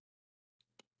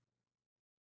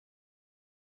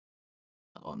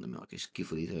 Madonna mia, che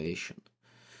schifo di iteration.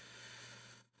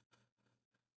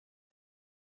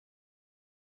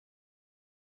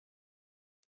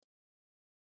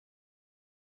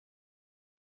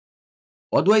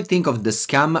 What do I think of the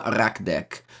Scam Rack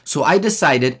deck? So I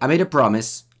made a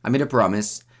promise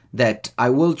that I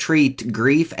will treat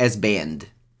Grief as banned.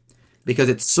 Because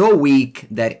it's so weak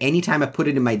that anytime I put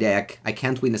it in my deck, I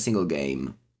can't win a single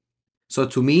game. So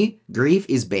to me, Grief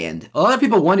is banned. A lot of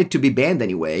people want it to be banned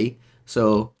anyway,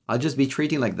 so I'll just be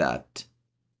treating like that.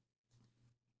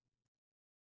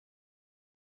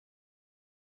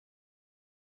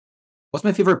 What's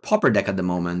my favorite Pauper deck at the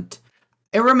moment?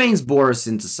 It remains Boros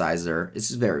Synthesizer. It's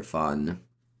very fun.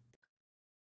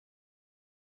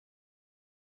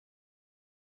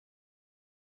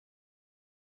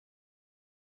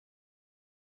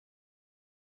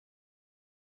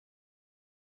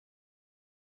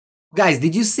 Guys,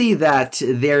 did you see that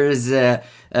there's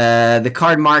the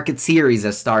card market series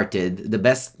has started? The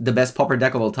best pauper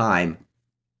deck of all time.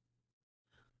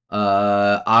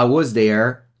 I was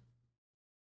there.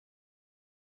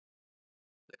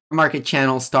 Market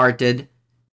channel started.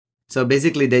 So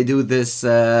basically, they do this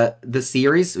the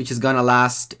series, which is gonna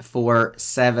last for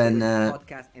 7.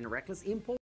 Podcast and reckless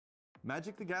impulse.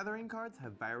 Magic the Gathering cards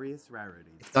have various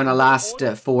rarities. It's gonna last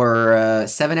for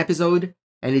 7 episodes,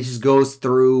 and it just goes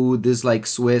through this like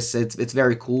Swiss. It's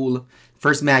very cool.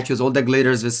 First match was All the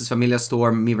Glitters versus Familia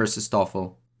Storm, me versus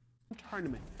Stoffel.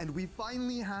 Tournament. And we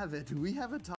finally have it. We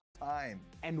have a tough time.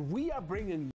 And we are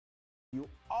bringing you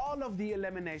all of the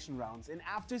elimination rounds. And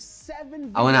after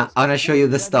 7 I wanna show you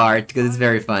the start because it's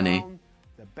very funny.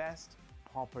 The best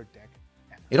pauper deck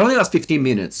ever. It only lasts 15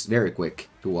 minutes, very quick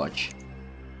to watch.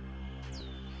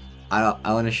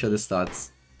 I wanna show the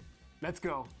stats. Let's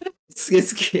go. It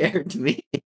scared me.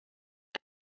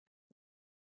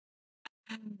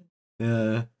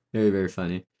 Very, very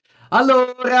funny.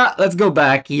 Allora, let's go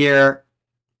back here.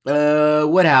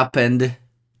 What happened?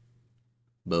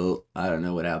 Well, I don't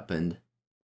know what happened.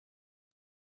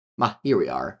 Here we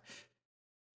are.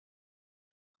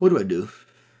 What do I do?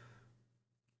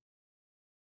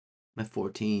 My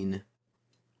 14.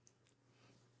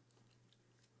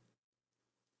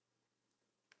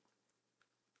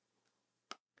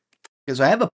 Because I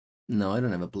have a... No, I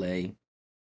don't have a play.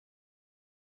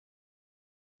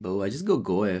 But I just go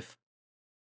Goyf.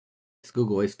 Just go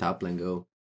Goyf, top lane, go.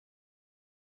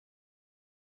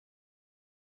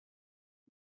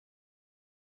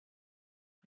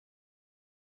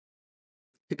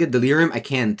 To get Delirium, I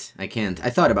can't. I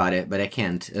thought about it, but I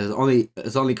can't.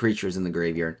 There's only creatures in the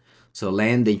graveyard. So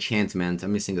land, enchantment.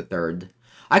 I'm missing a third.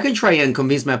 I can try and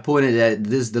convince my opponent that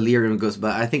this Delirium goes,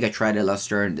 but I think I tried it last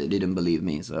turn. They didn't believe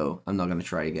me, so I'm not gonna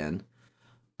try again.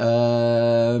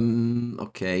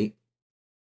 Okay.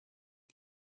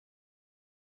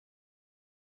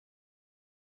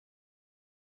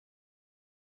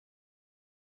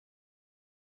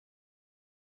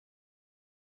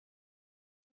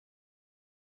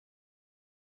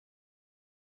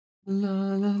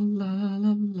 La la la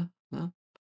la la la.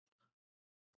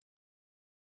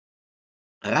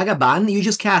 Ragavan, you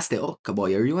just cast it. Oh, boy,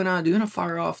 do you wanna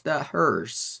fire off that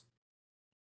hearse?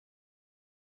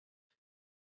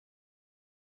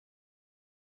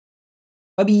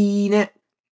 Va bene.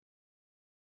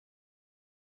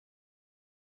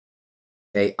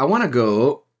 Okay, I wanna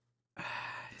go.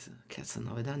 Cazzo,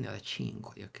 9 danni alla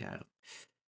 5, io caro.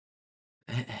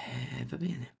 Va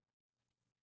bene.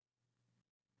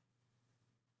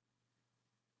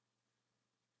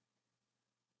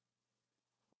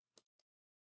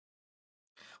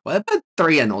 Well, about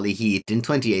 3 Unholy Heat in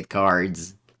 28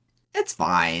 cards. It's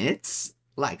fine. It's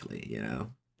likely, you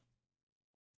know.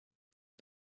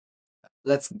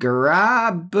 Let's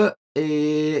grab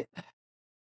a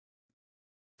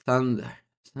Thunder.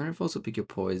 Thunder Falls will pick your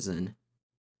poison.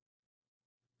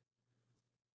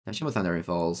 Actually, Thunder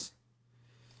Falls.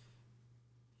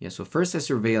 Yeah, so first I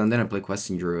Surveil and then I play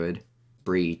Questing Druid.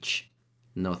 Breach.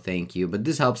 No thank you, but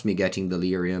this helps me getting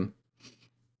Delirium.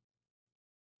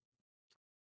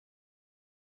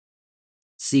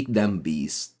 Seek them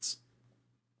beasts.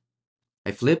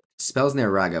 I flip Spell Snare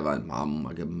Ragavan.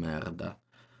 Mamma che merda.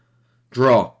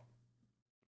 Draw.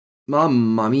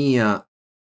 Mamma mia.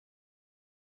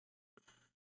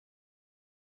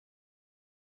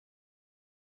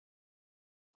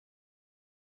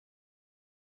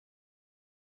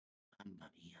 Mamma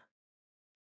mia.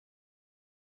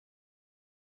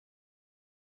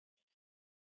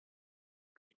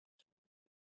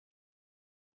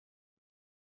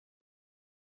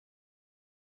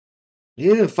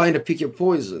 You didn't find a pick your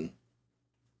poison.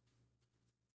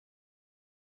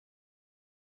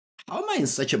 How am I in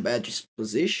such a bad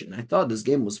position? I thought this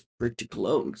game was pretty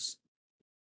close.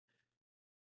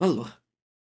 Oh.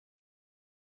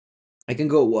 I can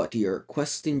go what here?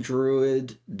 Questing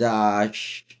Druid,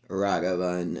 Dash,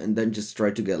 Ragavan, and then just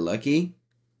try to get lucky.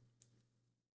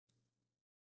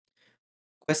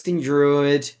 Questing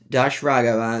Druid, Dash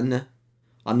Ragavan,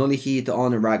 Unholy Heat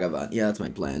on Ragavan. Yeah, that's my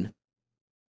plan.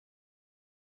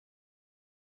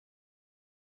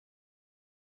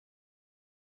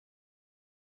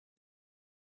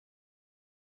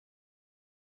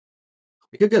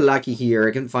 I could get lucky here.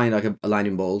 I can find like a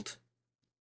lightning bolt.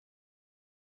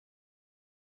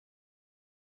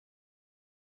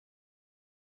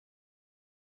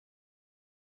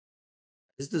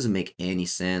 This doesn't make any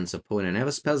sense, opponent. I have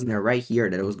a Spell Snare right here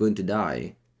that I was going to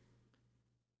die.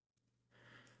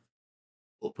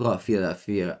 Oh, però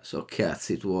fila, so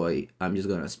cazzi tuoi. I'm just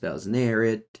gonna Spell Snare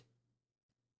it.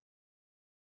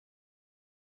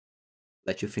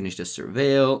 Let you finish the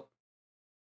surveil.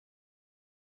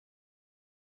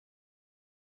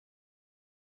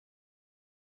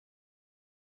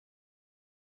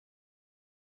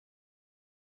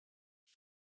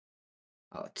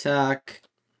 I'll attack.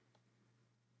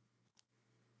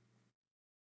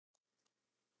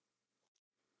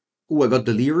 Ooh, I got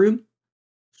Delirium.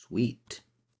 Sweet.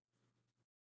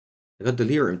 I got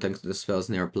Delirium thanks to the Spell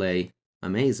Snare play.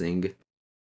 Amazing.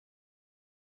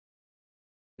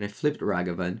 And I flipped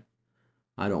Ragavan.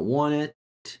 I don't want it.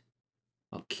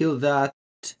 I'll kill that.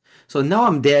 So now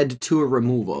I'm dead to a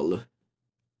removal.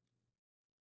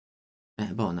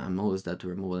 Well, no, I'm always dead to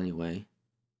removal anyway.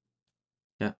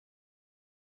 Yeah.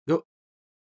 Go.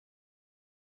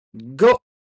 Go!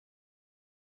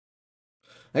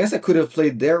 I guess I could have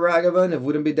played their Ragavan. It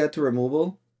wouldn't be dead to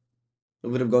removal. It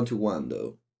would have gone to 1,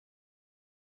 though.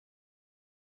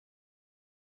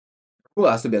 Who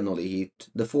has to be Unholy Heat?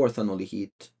 The 4th Unholy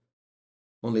Heat.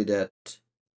 Only that.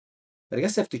 But I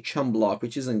guess I have to chum block,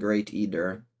 which isn't great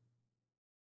either.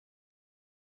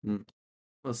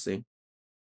 We'll see.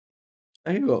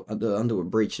 I can go the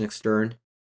Underworld Breach next turn.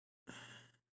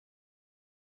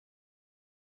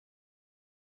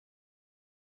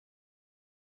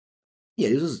 Yeah,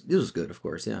 this was good, of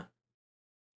course, yeah.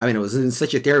 I mean, it was in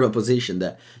such a terrible position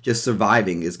that just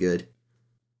surviving is good.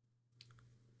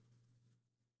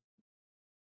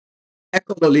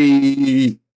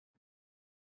 Eccoli!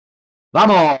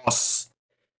 Vamos!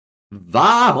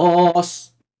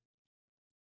 Vamos!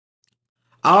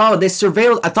 Oh, they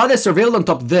surveilled. I thought they surveilled on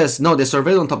top of this. No, they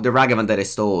surveilled on top of the Ragavan that I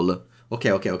stole.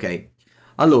 Okay.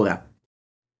 Allora.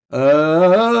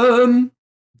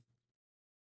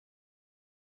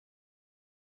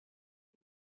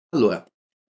 Allora.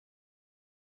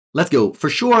 Let's go. For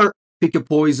sure, pick a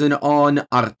poison on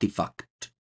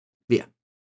Artifact. Via.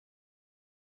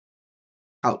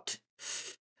 Out.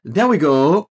 Then we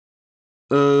go.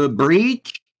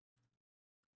 Breach.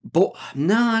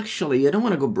 No, actually, I don't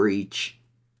want to go Breach.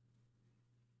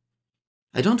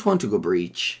 I don't want to go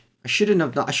Breach. I should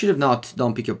have not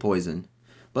done pick your poison.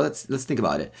 But let's think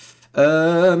about it.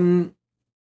 Because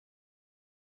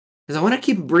I want to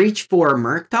keep Breach for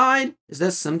Murktide. Is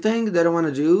that something that I want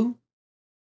to do?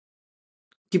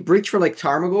 Keep Breach for like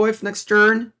Tarmogoyf next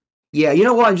turn? Yeah, you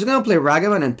know what? I'm just gonna play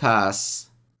Ragavan and pass.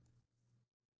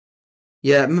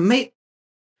 Yeah,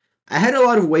 I had a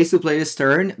lot of ways to play this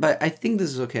turn, but I think this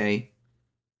is okay.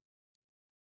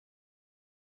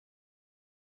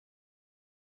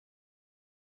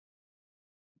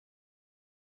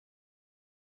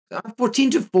 I'm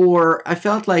 14 to 4. I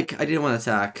felt like I didn't want to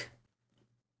attack.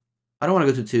 I don't want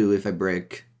to go to 2 if I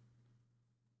break.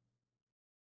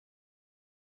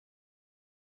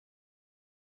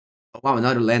 Oh, wow,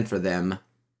 another land for them.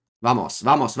 Vamos.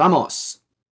 Let's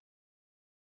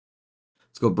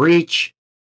go Breach.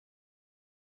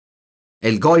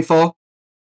 El Goifo.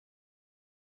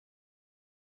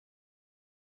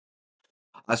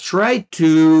 Let's try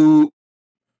to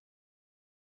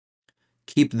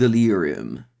keep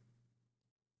Delirium.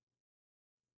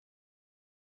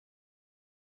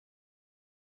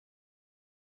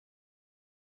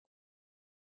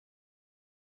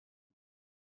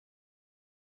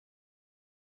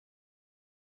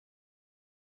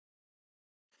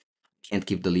 Can't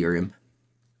keep Delirium.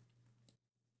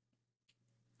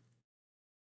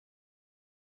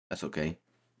 That's okay.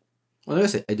 Well, I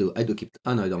guess I do keep.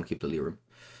 Oh no, I don't keep Delirium.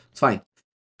 It's fine.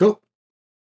 Go.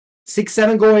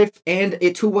 6/7 Goif and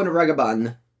a 2/1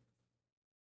 Ragavan.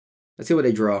 Let's see what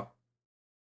they draw.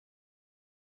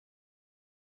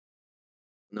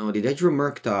 No, did I draw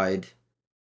Murktide?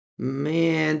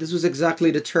 Man, this was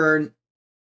exactly the turn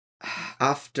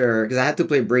after, because I had to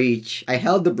play Breach. I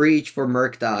held the Breach for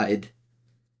Murktide.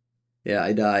 Yeah,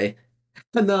 I die.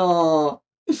 No!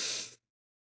 Because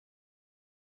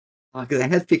I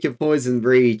had Pick a Poison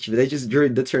Breach, but I just drew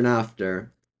the turn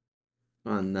after.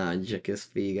 Mannaggia, che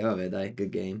sfiga. Vabbè, dai,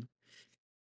 good game.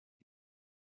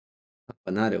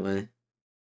 Appanare, one.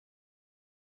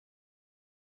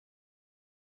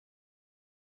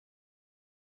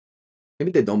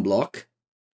 Maybe they don't block.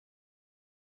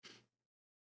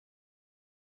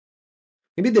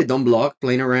 Maybe they don't block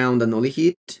playing around Unholy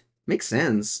Heat. Makes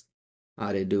sense.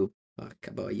 Ah, they do.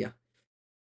 Porca boia.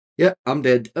 Yeah, I'm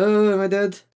dead. Am I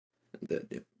dead? I'm dead,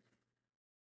 yeah.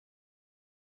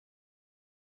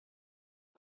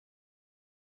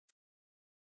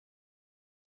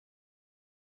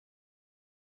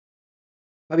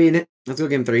 Va bene. Let's go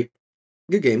game 3.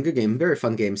 Good game. Very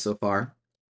fun game so far.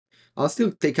 I'll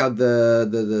still take out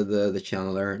the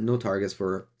channeler. No targets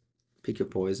for Pick Your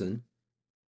Poison.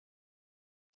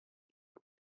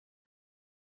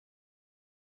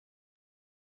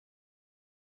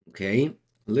 Okay,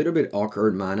 a little bit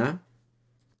awkward mana.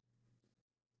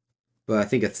 But I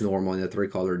think it's normal in a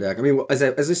 3-color deck. I mean, as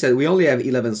I said, we only have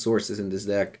 11 sources in this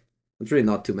deck. It's really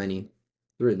not too many.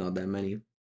 It's really not that many.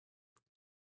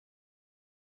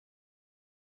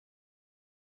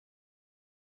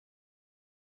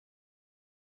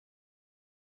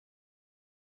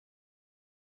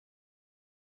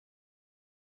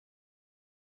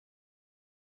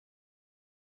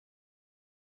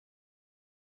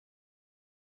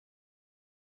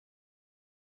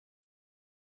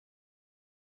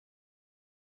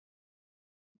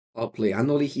 I'll play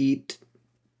Unholy Heat.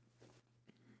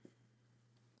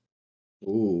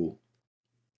 Ooh,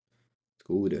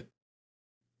 good.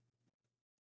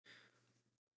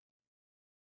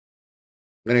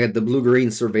 I'm gonna get the blue-green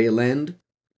Survey Land.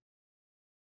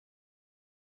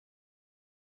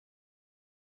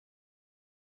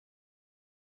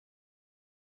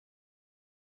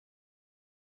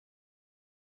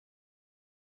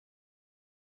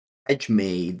 Hedge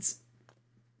Maze.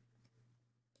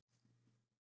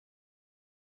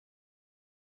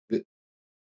 Good.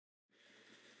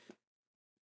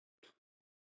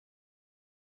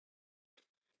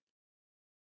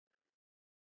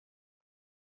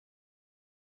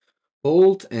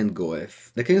 Bolt and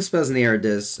Goyf. The Counterspell Snare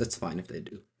this. That's fine if they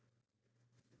do.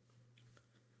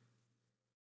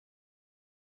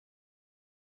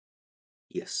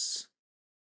 Yes.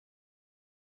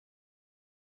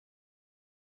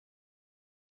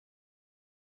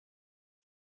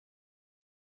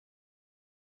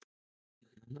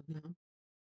 La la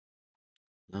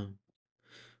la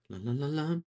la la la la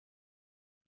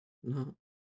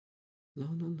la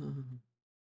la la.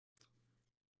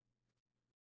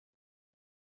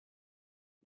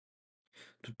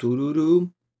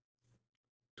 Tutururu.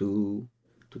 Tu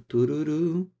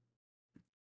tutururu.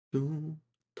 Tu.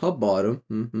 Top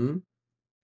bottom.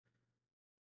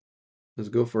 Let's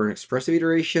go for an Expressive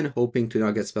Iteration, hoping to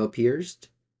not get spell pierced.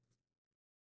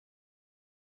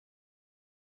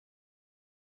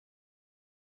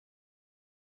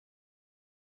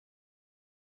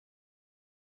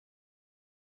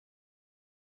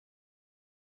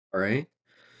 Alright.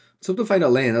 Let's hope to find a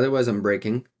land, otherwise I'm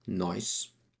breaking. Nice.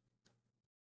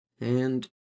 And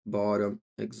bottom,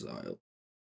 exile.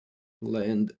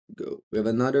 Land, go. We have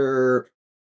another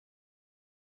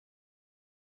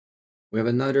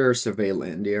survey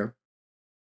land here.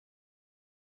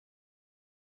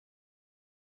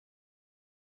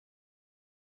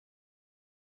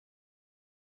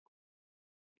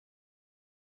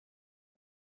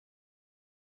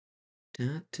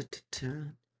 Ta, ta, ta, ta,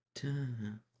 ta.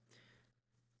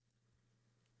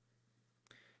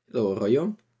 Hello,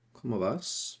 Rayo. Como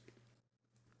vas?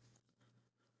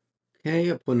 Okay,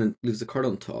 opponent leaves a card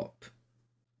on top.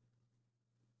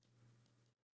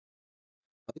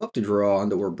 I'd love to draw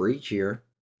Underworld Breach here.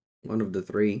 One of the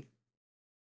three.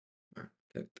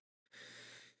 I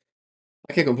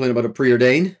can't complain about a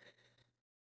Preordain.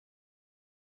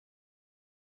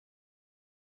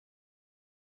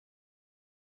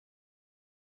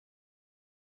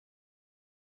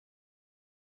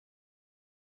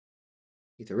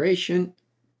 Iteration.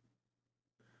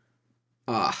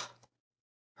 Ah.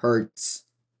 Hurts.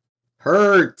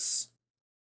 Hurts.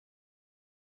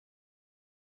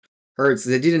 Hurts.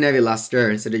 They didn't have it last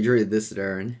turn, so they drew it this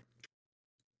turn.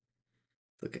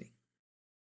 Okay.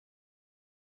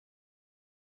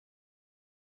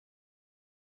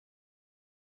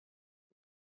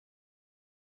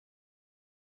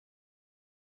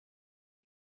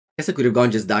 I guess I could have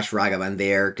gone just Dash Ragavan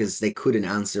there, because they couldn't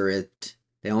answer it.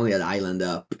 They only had Island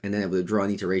up, and then I would have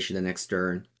drawn Iteration the next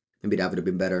turn. Maybe that would have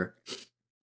been better.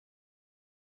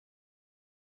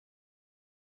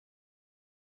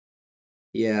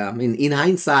 Yeah, I mean, in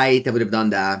hindsight, I would have done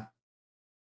that.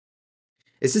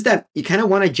 It's just that you kind of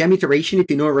want a gem iteration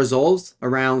if you know it resolves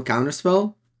around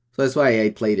Counterspell. So that's why I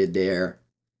played it there.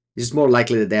 It's just more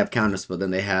likely that they have Counterspell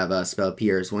than they have Spell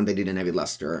Pierce when they didn't have it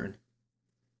last turn.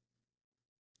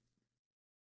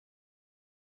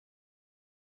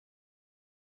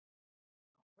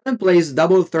 And plays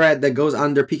double threat that goes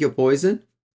under Pick Your Poison.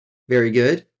 Very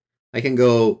good. I can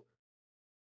go.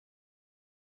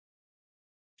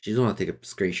 She doesn't want to take a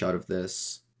screenshot of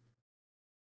this.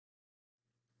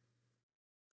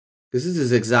 Because this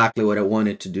is exactly what I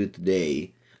wanted to do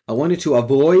today. I wanted to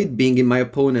avoid being in my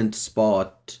opponent's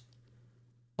spot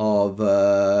of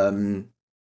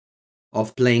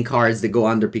playing cards that go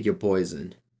under Pick Your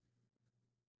Poison.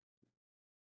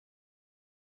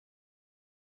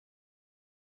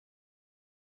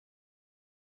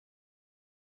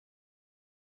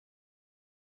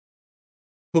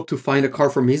 Hope to find a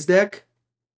card from his deck,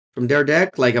 from their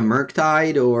deck, like a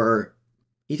Murktide or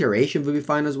Iteration would be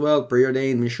fine as well.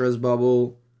 Preordain, Mishra's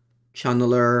Bauble,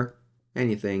 Channeler,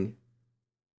 anything.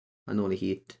 Unholy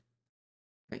Heat.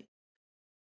 Okay.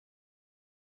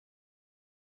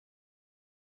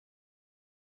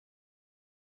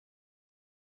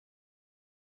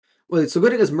 Well, it's so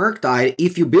good against Murktide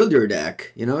if you build your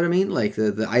deck. You know what I mean? Like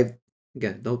I've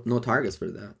again no targets for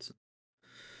that. So.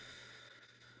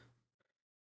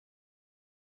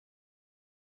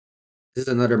 This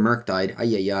is another Murktide.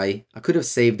 Ay ay ay. I could have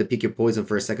saved the pick your poison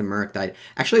for a second Murktide.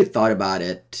 Actually, thought about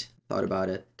it. Thought about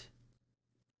it.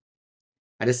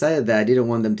 I decided that I didn't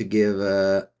want them to give.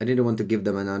 I didn't want to give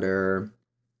them another.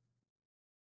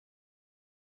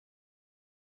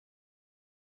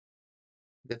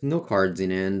 They have no cards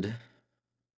in end.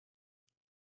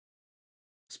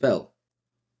 Spell.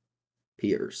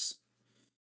 Pierce.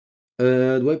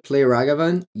 Do I play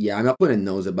Ragavan? Yeah, my opponent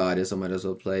knows about it, so I might as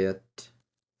well play it.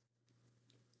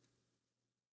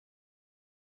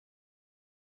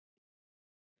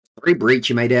 3 Breach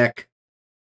in my deck.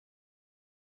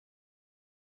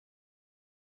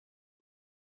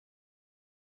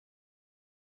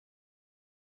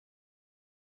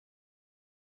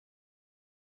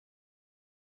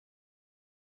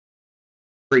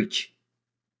 Breach.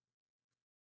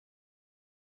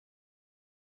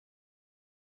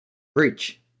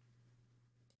 Breach.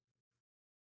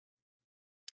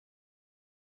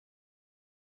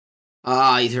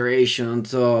 Ah, Iteration on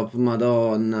top,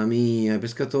 madonna mia, hai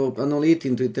pescato Unholy Heat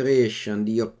into Iteration,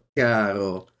 Dio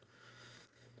caro.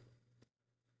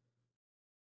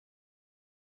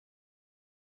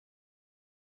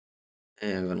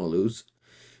 I'm gonna lose.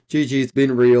 GG, it's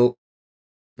been real.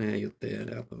 Io te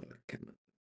la porca.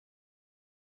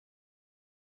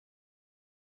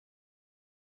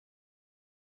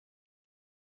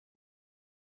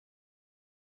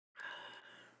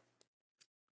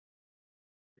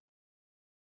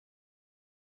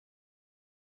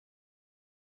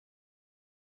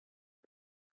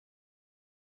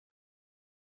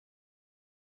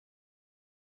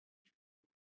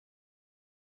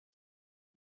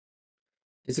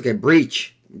 It's okay,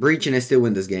 Breach. Breach and I still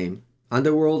win this game.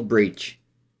 Underworld Breach.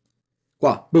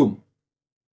 Qua, boom.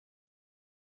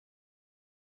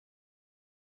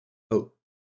 Oh.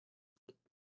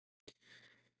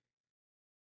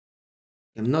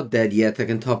 I'm not dead yet, I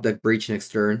can top deck Breach next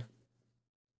turn.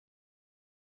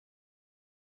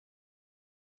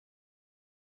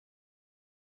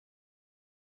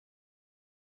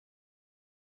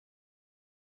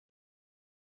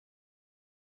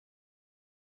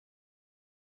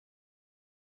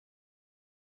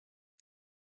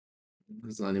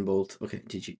 It's Lightning Bolt. Okay,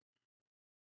 GG.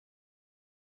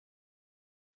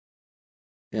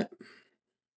 Yeah.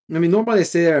 I mean, normally I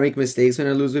say that I make mistakes when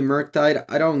I lose with Murktide.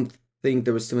 I don't think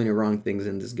there was too many wrong things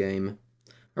in this game.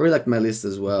 I really liked my list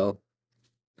as well.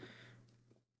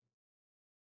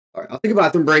 All right, I'll take a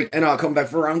bathroom break and I'll come back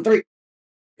for round 3.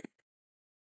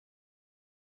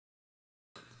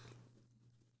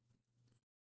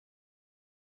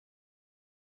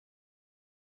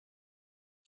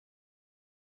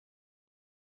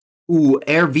 Ooh,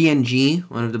 Air VNG,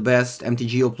 one of the best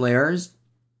MTGO players.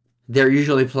 They're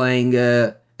usually playing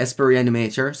Esper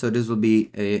Reanimator, so this will be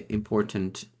a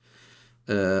important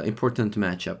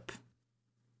matchup.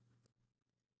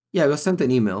 Yeah, I was sent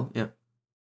an email. Yeah.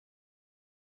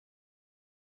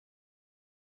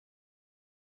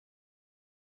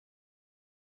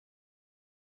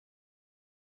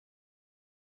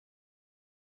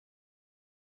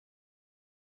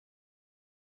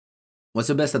 What's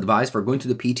the best advice for going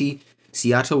to the PT?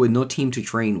 Seattle with no team to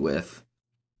train with.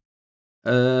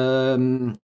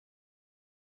 Yeah,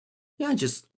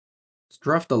 just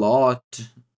draft a lot.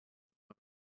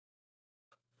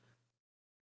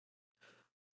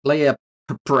 Play a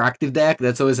proactive deck.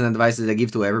 That's always an advice that I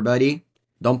give to everybody.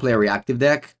 Don't play a reactive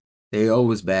deck. They're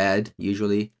always bad,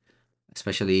 usually,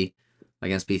 especially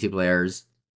against PT players.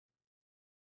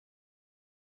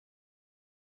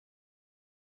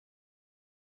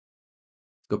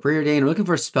 Go Preordain. Looking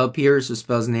for Spell Pierce or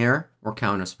Spell Snare or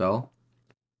Counterspell.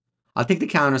 I'll take the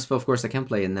Counterspell. Of course, I can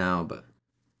play it now, but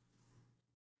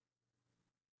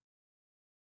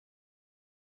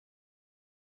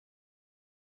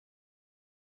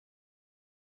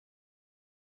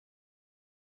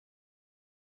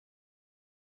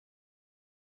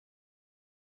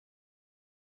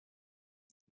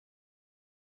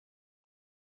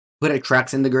put a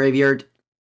tracks in the graveyard.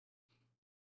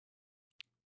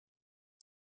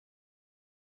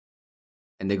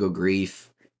 And they go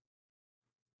Grief.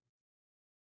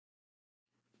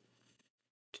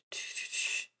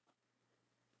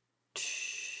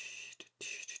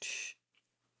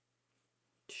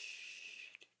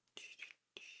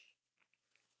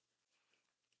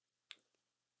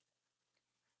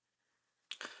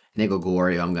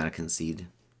 Negogori, I'm gonna concede.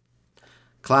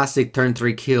 Classic turn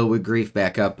 3 kill with Grief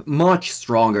backup. Much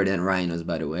stronger than Rhinos,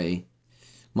 by the way.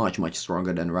 Much, much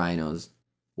stronger than Rhinos.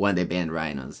 When they banned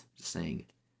Rhinos. Just saying.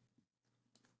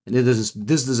 And this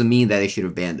doesn't mean that they should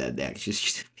have banned that deck. It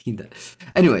just mean that.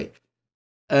 Anyway.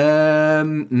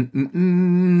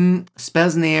 Spell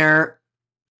Snare.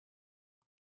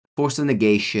 Force of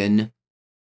Negation.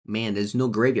 Man, there's no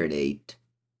Graveyard 8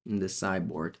 in the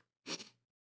sideboard.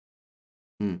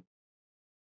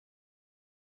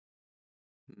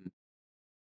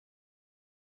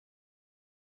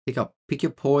 Pick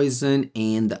your poison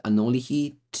and Unholy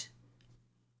Heat.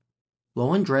 Low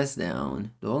on Dress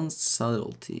Down. Low on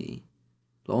Subtlety.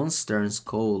 Low on Stern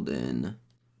Scolding.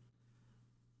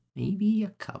 Maybe a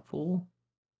couple.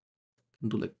 Can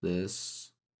do like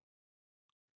this.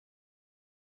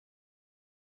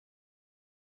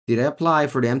 Did I apply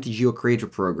for the MTGO Creator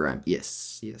Program?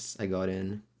 Yes, I got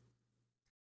in.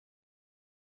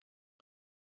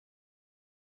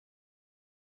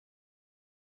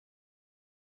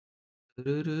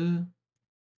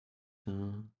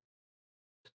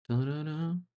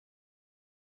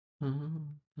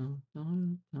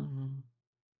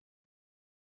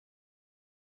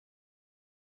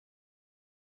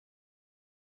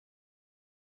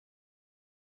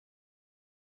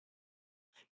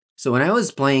 So when I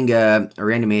was playing a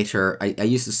Reanimator, I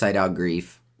used to side out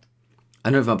Grief. I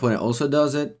don't know if my opponent also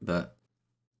does it, but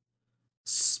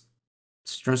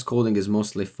Stern Scolding is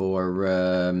mostly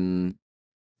for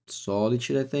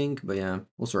Solitude, I think. But yeah,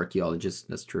 also Archaeologist,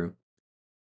 that's true.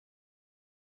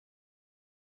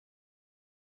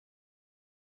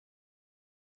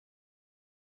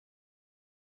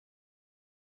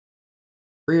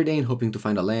 Preordain, hoping to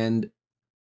find a land.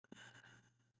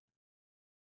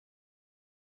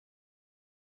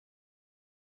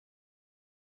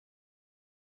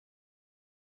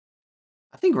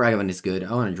 I think Ragavan is good.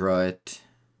 I want to draw it.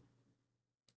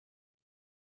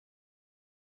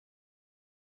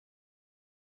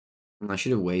 I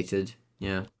should have waited.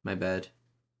 Yeah, my bad.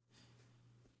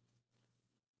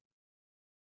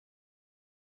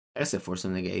 I guess I Force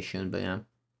of Negation, but yeah.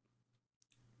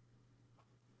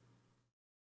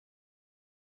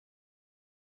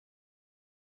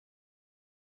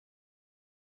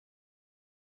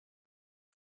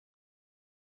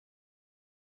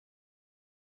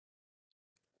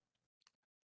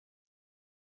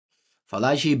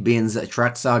 Falaci Bins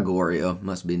Traxagorio,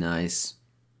 must be nice.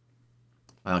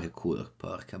 Ah, che culo,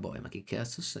 porca boia, ma che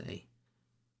cazzo sei?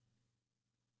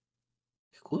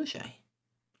 Che culo c'hai?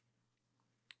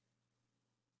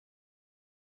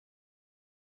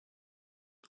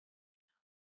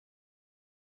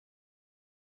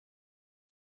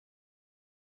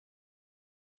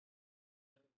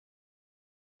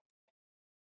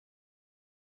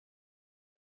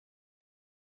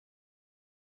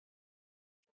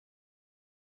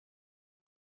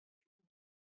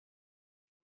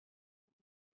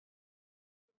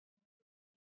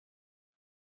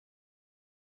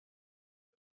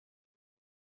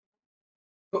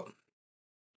 Oh.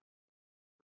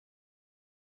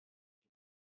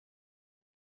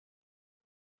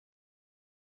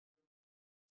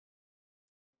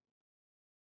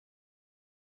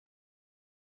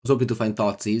 I was hoping to find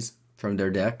Thoughtseize from their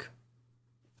deck.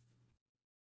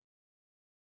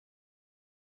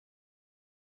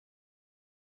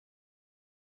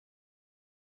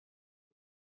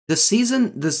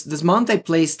 This month I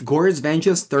placed Gore's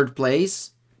Vengeance 3rd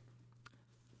place.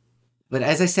 But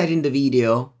as I said in the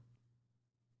video,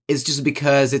 it's just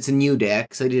because it's a new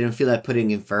deck, so I didn't feel like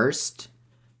putting it first.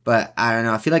 But I don't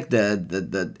know, I feel like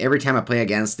the every time I play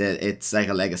against it, it's like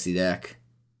a legacy deck.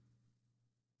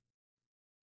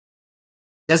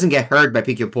 Doesn't get hurt by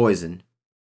Pick Your Poison.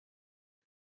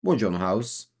 Buongiorno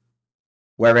House.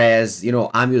 Whereas,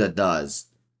 Amulet does.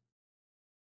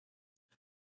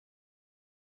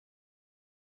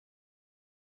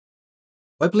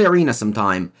 I play Arena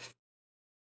sometime.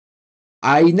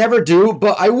 I never do,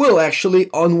 but I will actually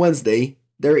on Wednesday.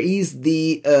 There is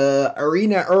the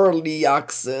Arena Early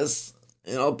Access,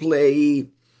 and I'll play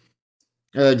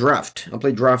Draft. I'll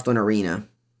play Draft on Arena.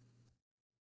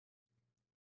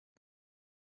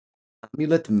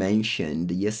 Amulet mentioned,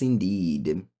 yes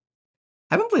indeed.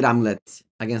 I haven't played Amulet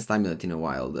against Amulet in a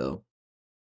while though.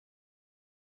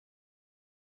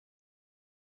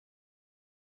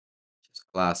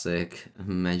 Just classic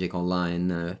Magic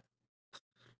Online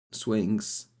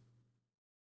swings.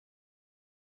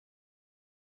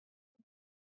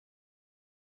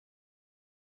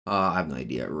 I have no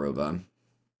idea, Roba.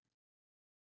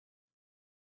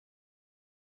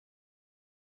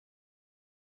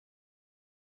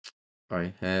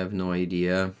 I have no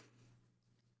idea.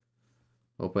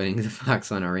 Opening the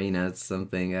box on Arena. It's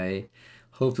something I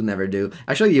hope to never do.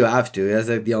 Actually, you have to. That's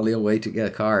like the only way to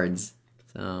get cards.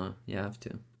 So, you have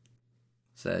to.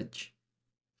 Sedge.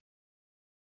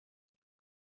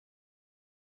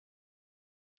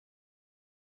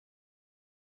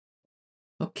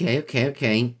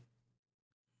 Okay.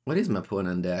 What is my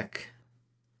opponent deck?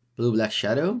 Blue-Black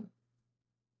Shadow?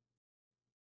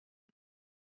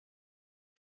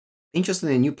 Interested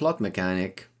in a new plot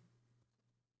mechanic.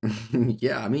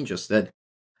 Yeah, I'm interested.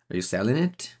 Are you selling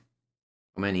it?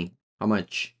 How many? How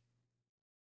much?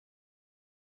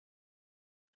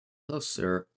 Hello,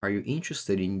 sir. Are you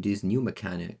interested in this new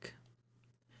mechanic?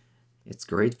 It's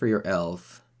great for your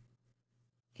health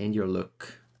and your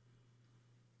look.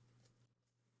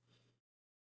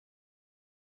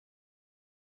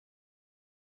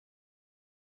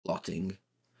 Plotting.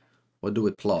 What do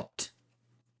we plot?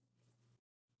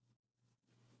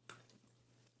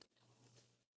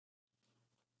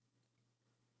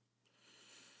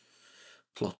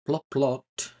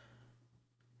 Plot.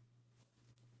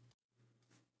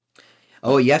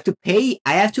 Oh, you have to pay.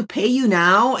 I have to pay you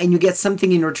now, and you get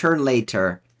something in return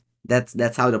later.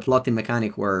 That's how the plotting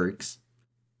mechanic works.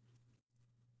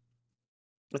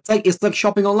 It's like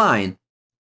shopping online.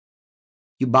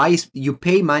 You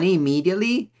pay money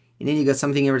immediately, and then you get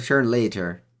something in return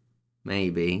later.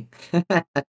 Maybe.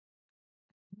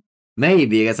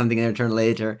 Maybe you get something in return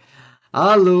later.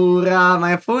 Allora,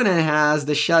 my opponent has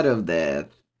the Shadow of Death.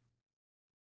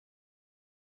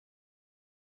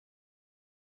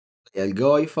 El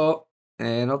Goifo,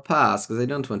 and I'll pass because I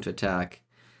don't want to attack.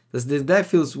 Does this deck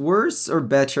feels worse or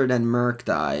better than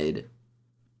Murktide?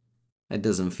 It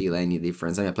doesn't feel any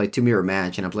difference. I played 2 mirror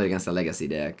match and I played against a legacy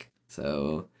deck.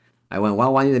 So I went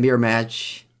 1-1 in the mirror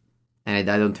match and I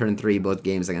died on turn 3 both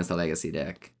games against a legacy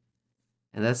deck.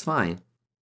 And that's fine.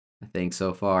 I think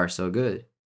so far so good.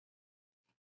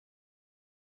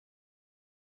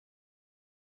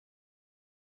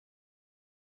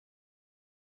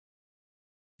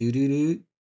 Do do do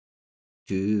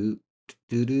do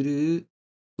do do do.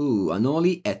 Ooh,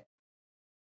 Unholy Heat.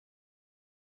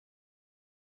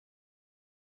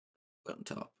 Put on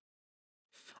top.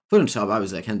 Put on top.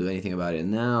 Obviously, I can't do anything about it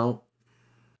now.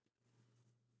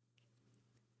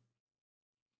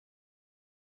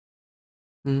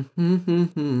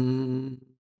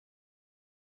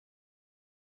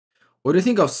 What do you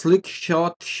think of Slick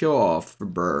Shot Show Off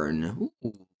Burn?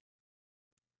 Ooh.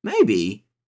 Maybe.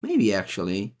 Maybe,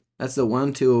 actually. That's the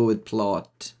 1-2 with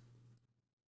plot.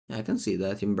 Yeah, I can see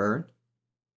that in Burn.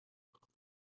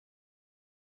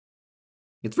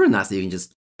 It's very nice that you can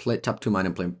just play top 2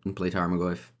 mana and play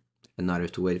Tarmogoyf and not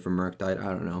have to wait for Murktide. I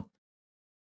don't know.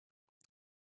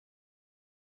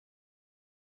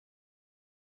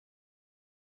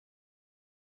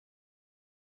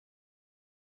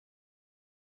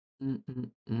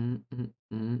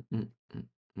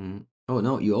 Oh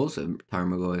no, you also have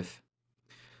Tarmogoyf.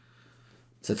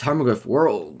 It's a Tarmogoyf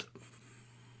world.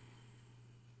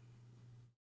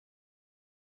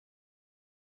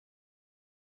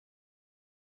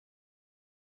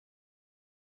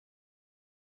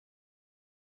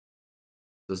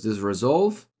 Does this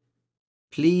resolve?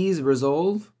 Please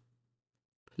resolve.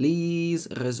 Please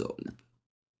resolve.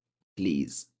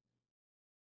 Please.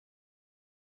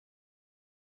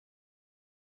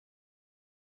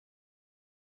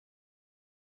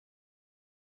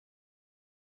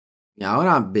 Yeah, I'm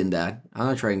not been that. I'm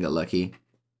not trying to get lucky.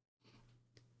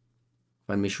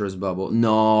 Find Mishra's Bauble.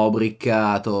 No,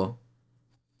 briccato.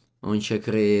 Non ci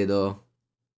credo.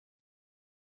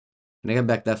 Can I get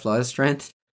back that Flooded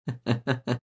Strand?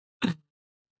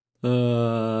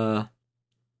 Buongiorno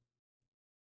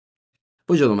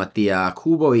Mattia,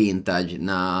 Cubo Vintage.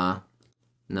 Nah.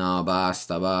 No,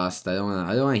 basta. I don't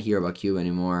wanna hear about Cube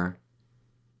anymore.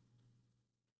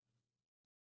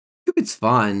 Cube it's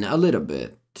fun, a little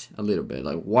bit.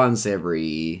 Like once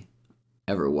every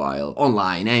while.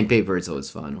 Online and paper it's always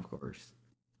fun, of course.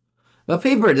 But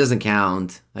paper doesn't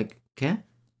count. Like, okay?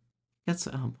 That's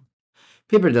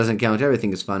paper doesn't count.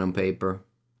 Everything is fun on paper.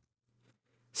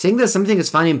 Saying that something is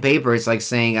fun in paper, it's like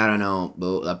saying, I don't know,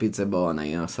 la pizza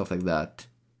buona, stuff like that.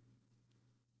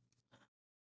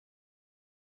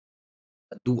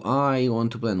 Do I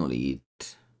want to play Unholy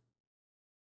Heat?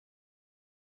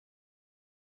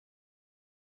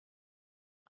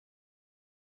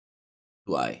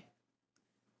 Do I?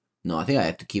 No, I think I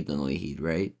have to keep the Unholy Heat,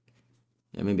 right?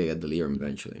 Yeah, maybe I get Delirium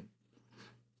eventually.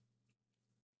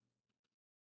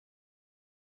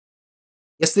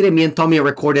 Yesterday, me and Tommy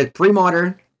recorded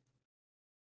Pre-Modern.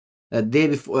 The day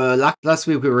before, last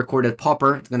week we recorded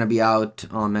Popper. It's gonna be out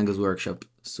on Mango's Workshop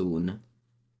soon.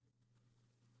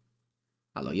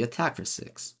 Hello, you attack for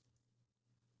 6.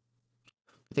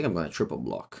 I think I'm gonna triple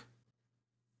block.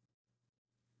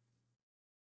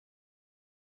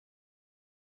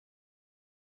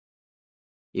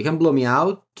 You can blow me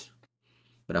out,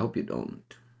 but I hope you don't.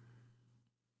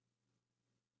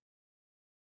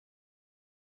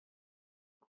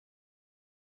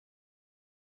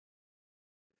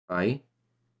 Right?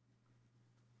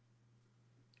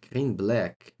 Green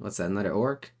black. What's that? Another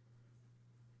orc?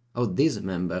 Oh,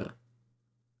 Dismember.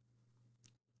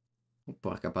 Oh,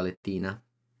 porca palettina.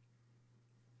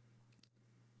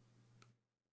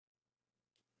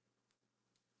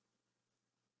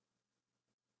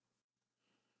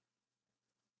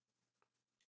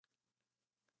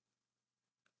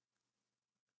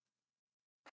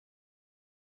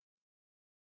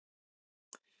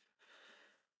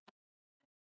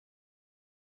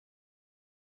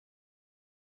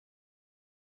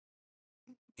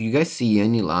 Do you guys see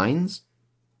any lines?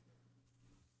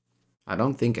 I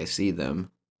don't think I see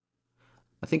them.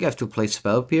 I think I have to play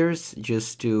Spell Pierce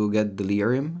just to get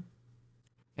Delirium.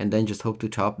 And then just hope to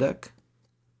top deck.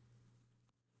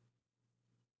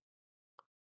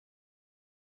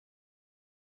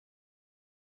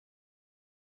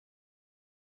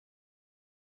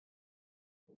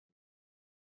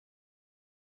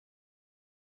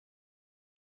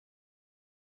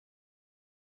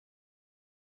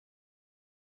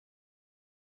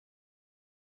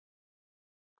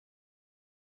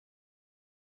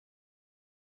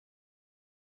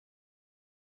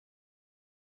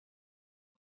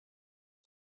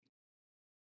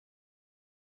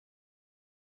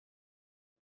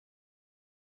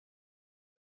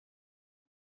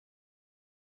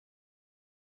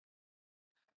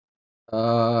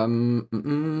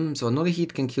 So Unholy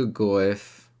Heat can kill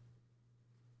Goef.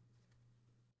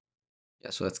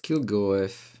 Yeah, so let's kill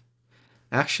Goef.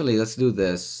 Actually, let's do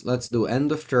this. Let's do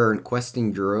end of turn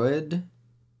Questing Druid.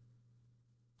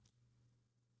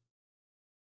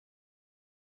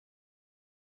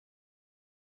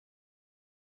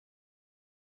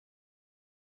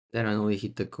 Then I only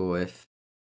hit the Goef.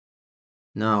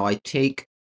 Now I take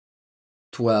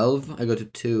 12. I go to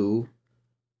 2.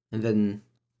 And then,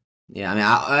 yeah, I mean,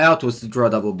 I ought was to draw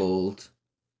double bolt.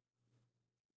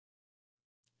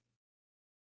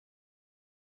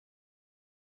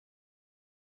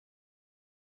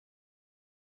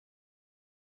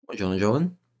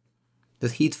 John.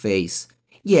 Does Heat face?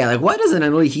 Yeah, like, why doesn't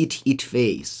Unholy Heat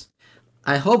face?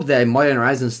 I hope that Modern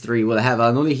Horizons 3 will have an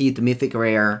Unholy Heat Mythic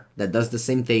Rare that does the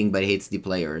same thing but hates the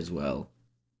player as well.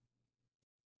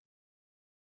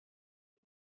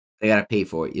 They gotta pay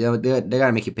for it. You know, they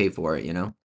gotta make you pay for it, you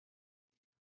know?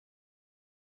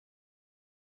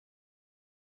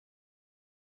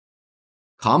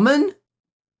 Common?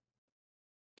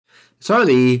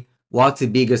 Sorry, what's the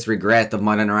biggest regret of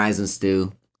Modern Horizons 2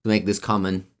 to make this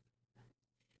common?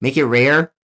 Make it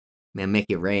rare? Man, make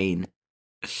it rain.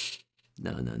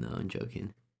 No, I'm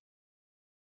joking.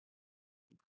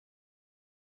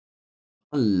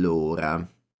 Allora.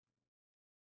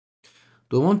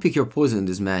 Do I want to pick your poison in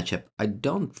this matchup? I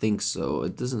don't think so.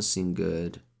 It doesn't seem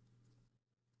good.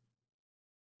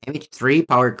 MH3,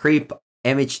 Power Creep,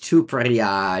 MH2,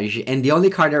 Prariage. And the only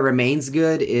card that remains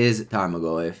good is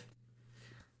Tarmogoyf.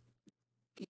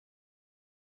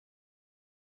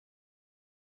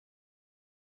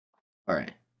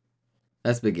 Alright.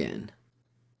 Let's begin.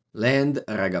 Land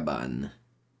Ragavan.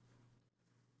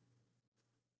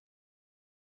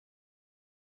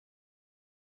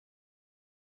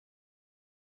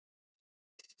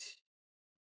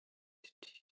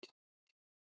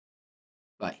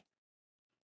 Vai.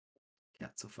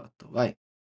 Cazzo ho fatto, vai.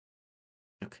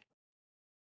 Ok.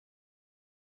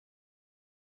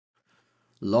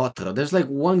 Lothra. There's like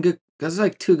one good... There's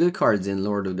like 2 good cards in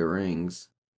Lord of the Rings.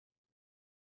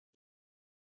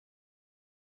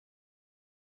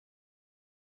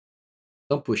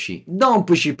 Don't pushy. Don't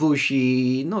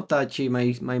pushy. No touchy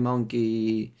my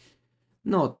monkey.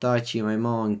 No touchy my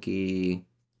monkey.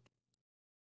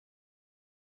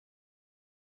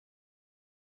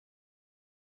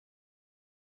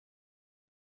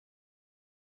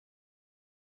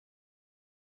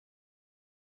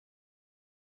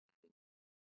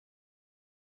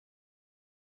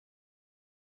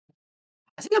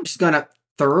 I think I'm just gonna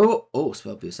throw... Oh,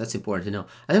 spell piece. That's important to know.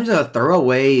 I think I'm just gonna throw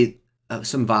away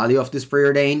some value of this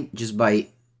Preordain just by...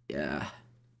 Yeah.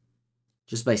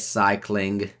 Just by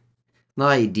cycling.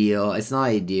 Not ideal. It's not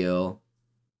ideal.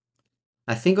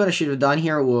 I think what I should have done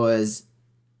here was...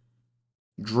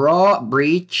 Draw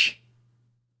Breach...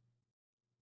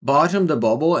 Bottom the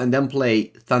Bauble, and then play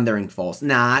Thundering Falls.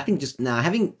 Nah, I think just... Nah,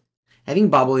 having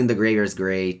Bauble in the graveyard is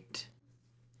great.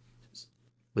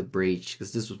 with Breach,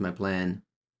 because this was my plan.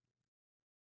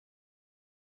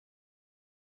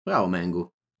 Wow,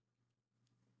 Mengu.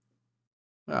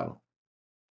 Wow.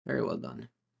 Very well done.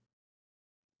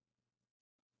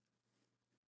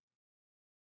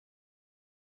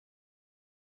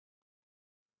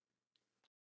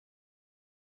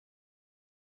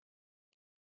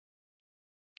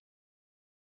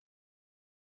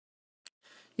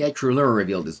 Yeah, True Lure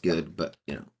Revealed is good, but,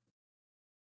 you know.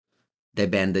 They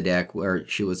banned the deck where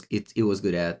it was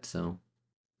good at, so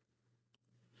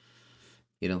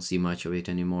you don't see much of it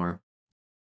anymore.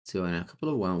 So, and a couple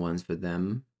of 1/1s for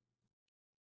them.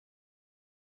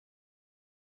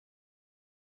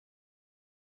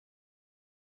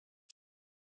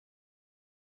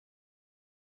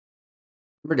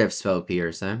 Remember they have Spell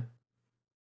Pierce, eh?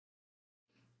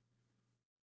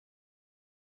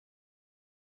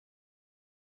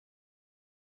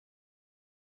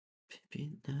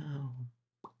 Now.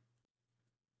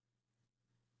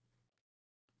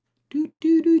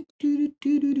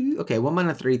 Okay, 1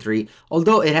 mana 3/3.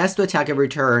 Although it has to attack every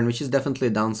turn, which is definitely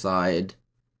a downside.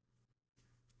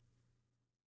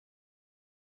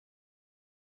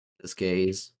 This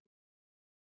case.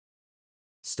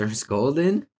 Stern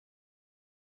Scolding?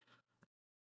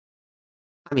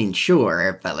 I mean,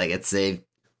 sure, but like it's a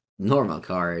normal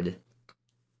card.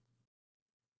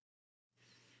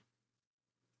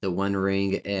 The One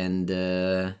Ring and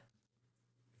Orcish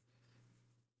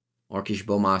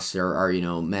Bowmaster are, you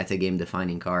know, metagame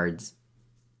defining cards.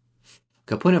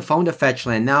 Opponent found a fetch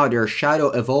land. Now they're Shadow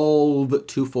Evolve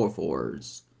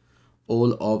 2/4/4s.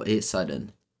 All of a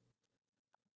sudden.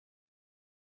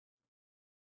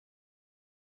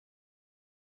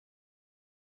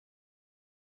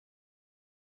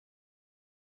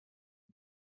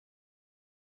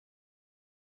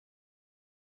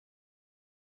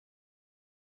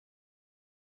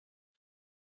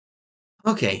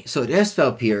 Okay, so there's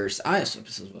Spell Pierce. I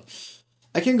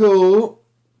can go.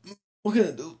 What can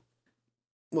I do?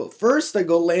 Well, first I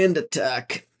go land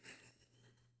attack.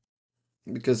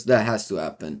 Because that has to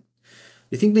happen.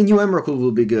 You think the new Emrakul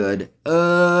will be good?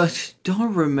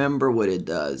 Don't remember what it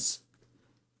does.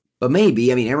 But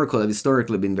maybe, I mean, Emrakul have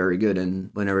historically been very good and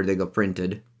whenever they got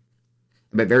printed.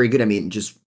 By very good, I mean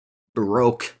just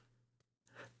broke.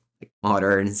 Like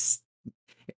Moderns.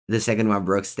 The second one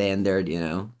broke Standard, you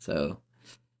know, so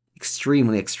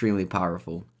extremely, extremely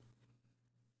powerful.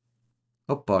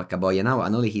 Oh, porca boia, now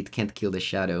Unholy Heat can't kill the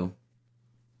Shadow.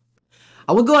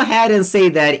 I will go ahead and say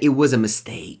that it was a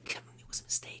mistake. It was a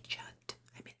mistake, chat.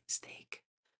 I made a mistake.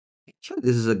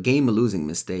 This is a game-losing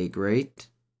mistake, right?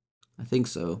 I think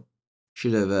so.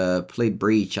 Should have played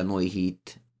Breach Unholy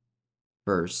Heat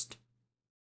first.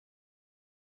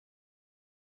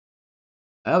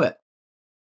 Oh, but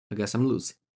I guess I'm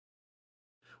losing.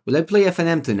 Will I play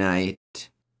FNM tonight?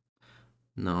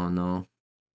 No.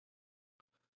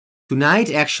 Tonight,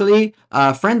 actually,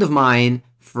 a friend of mine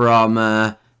from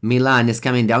Milan is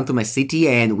coming down to my city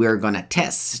and we're gonna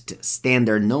test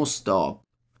standard no stop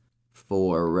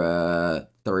for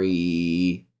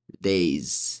 3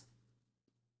 days.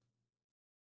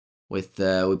 With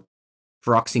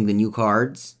proxying the new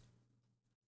cards.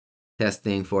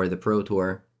 Testing for the Pro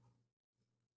Tour.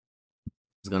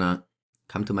 He's gonna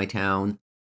come to my town.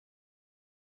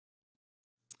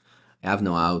 I have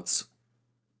no outs.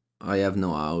 I have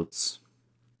no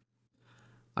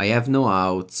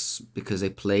outs because I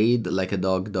played like a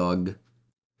dog.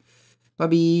 Va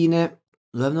bene.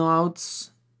 Do I have no outs?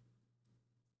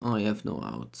 Oh, I have no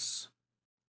outs.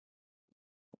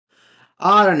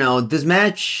 I don't know. This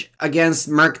match against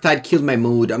Murktide killed my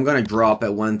mood. I'm gonna drop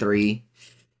at 1-3.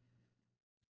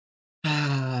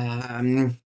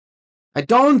 I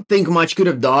don't think much could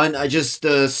have done. I just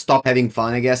stopped having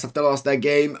fun, I guess, after I lost that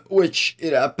game, which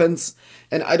it happens.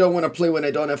 And I don't want to play when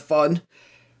I don't have fun.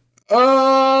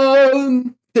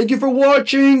 Thank you for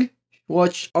watching.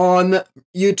 Watch on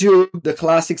YouTube. The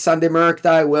classic Sunday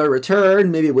Murktide will return,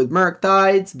 maybe with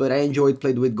Murktides, but I enjoyed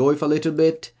playing with Goyf a little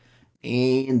bit.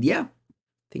 And yeah,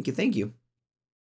 thank you.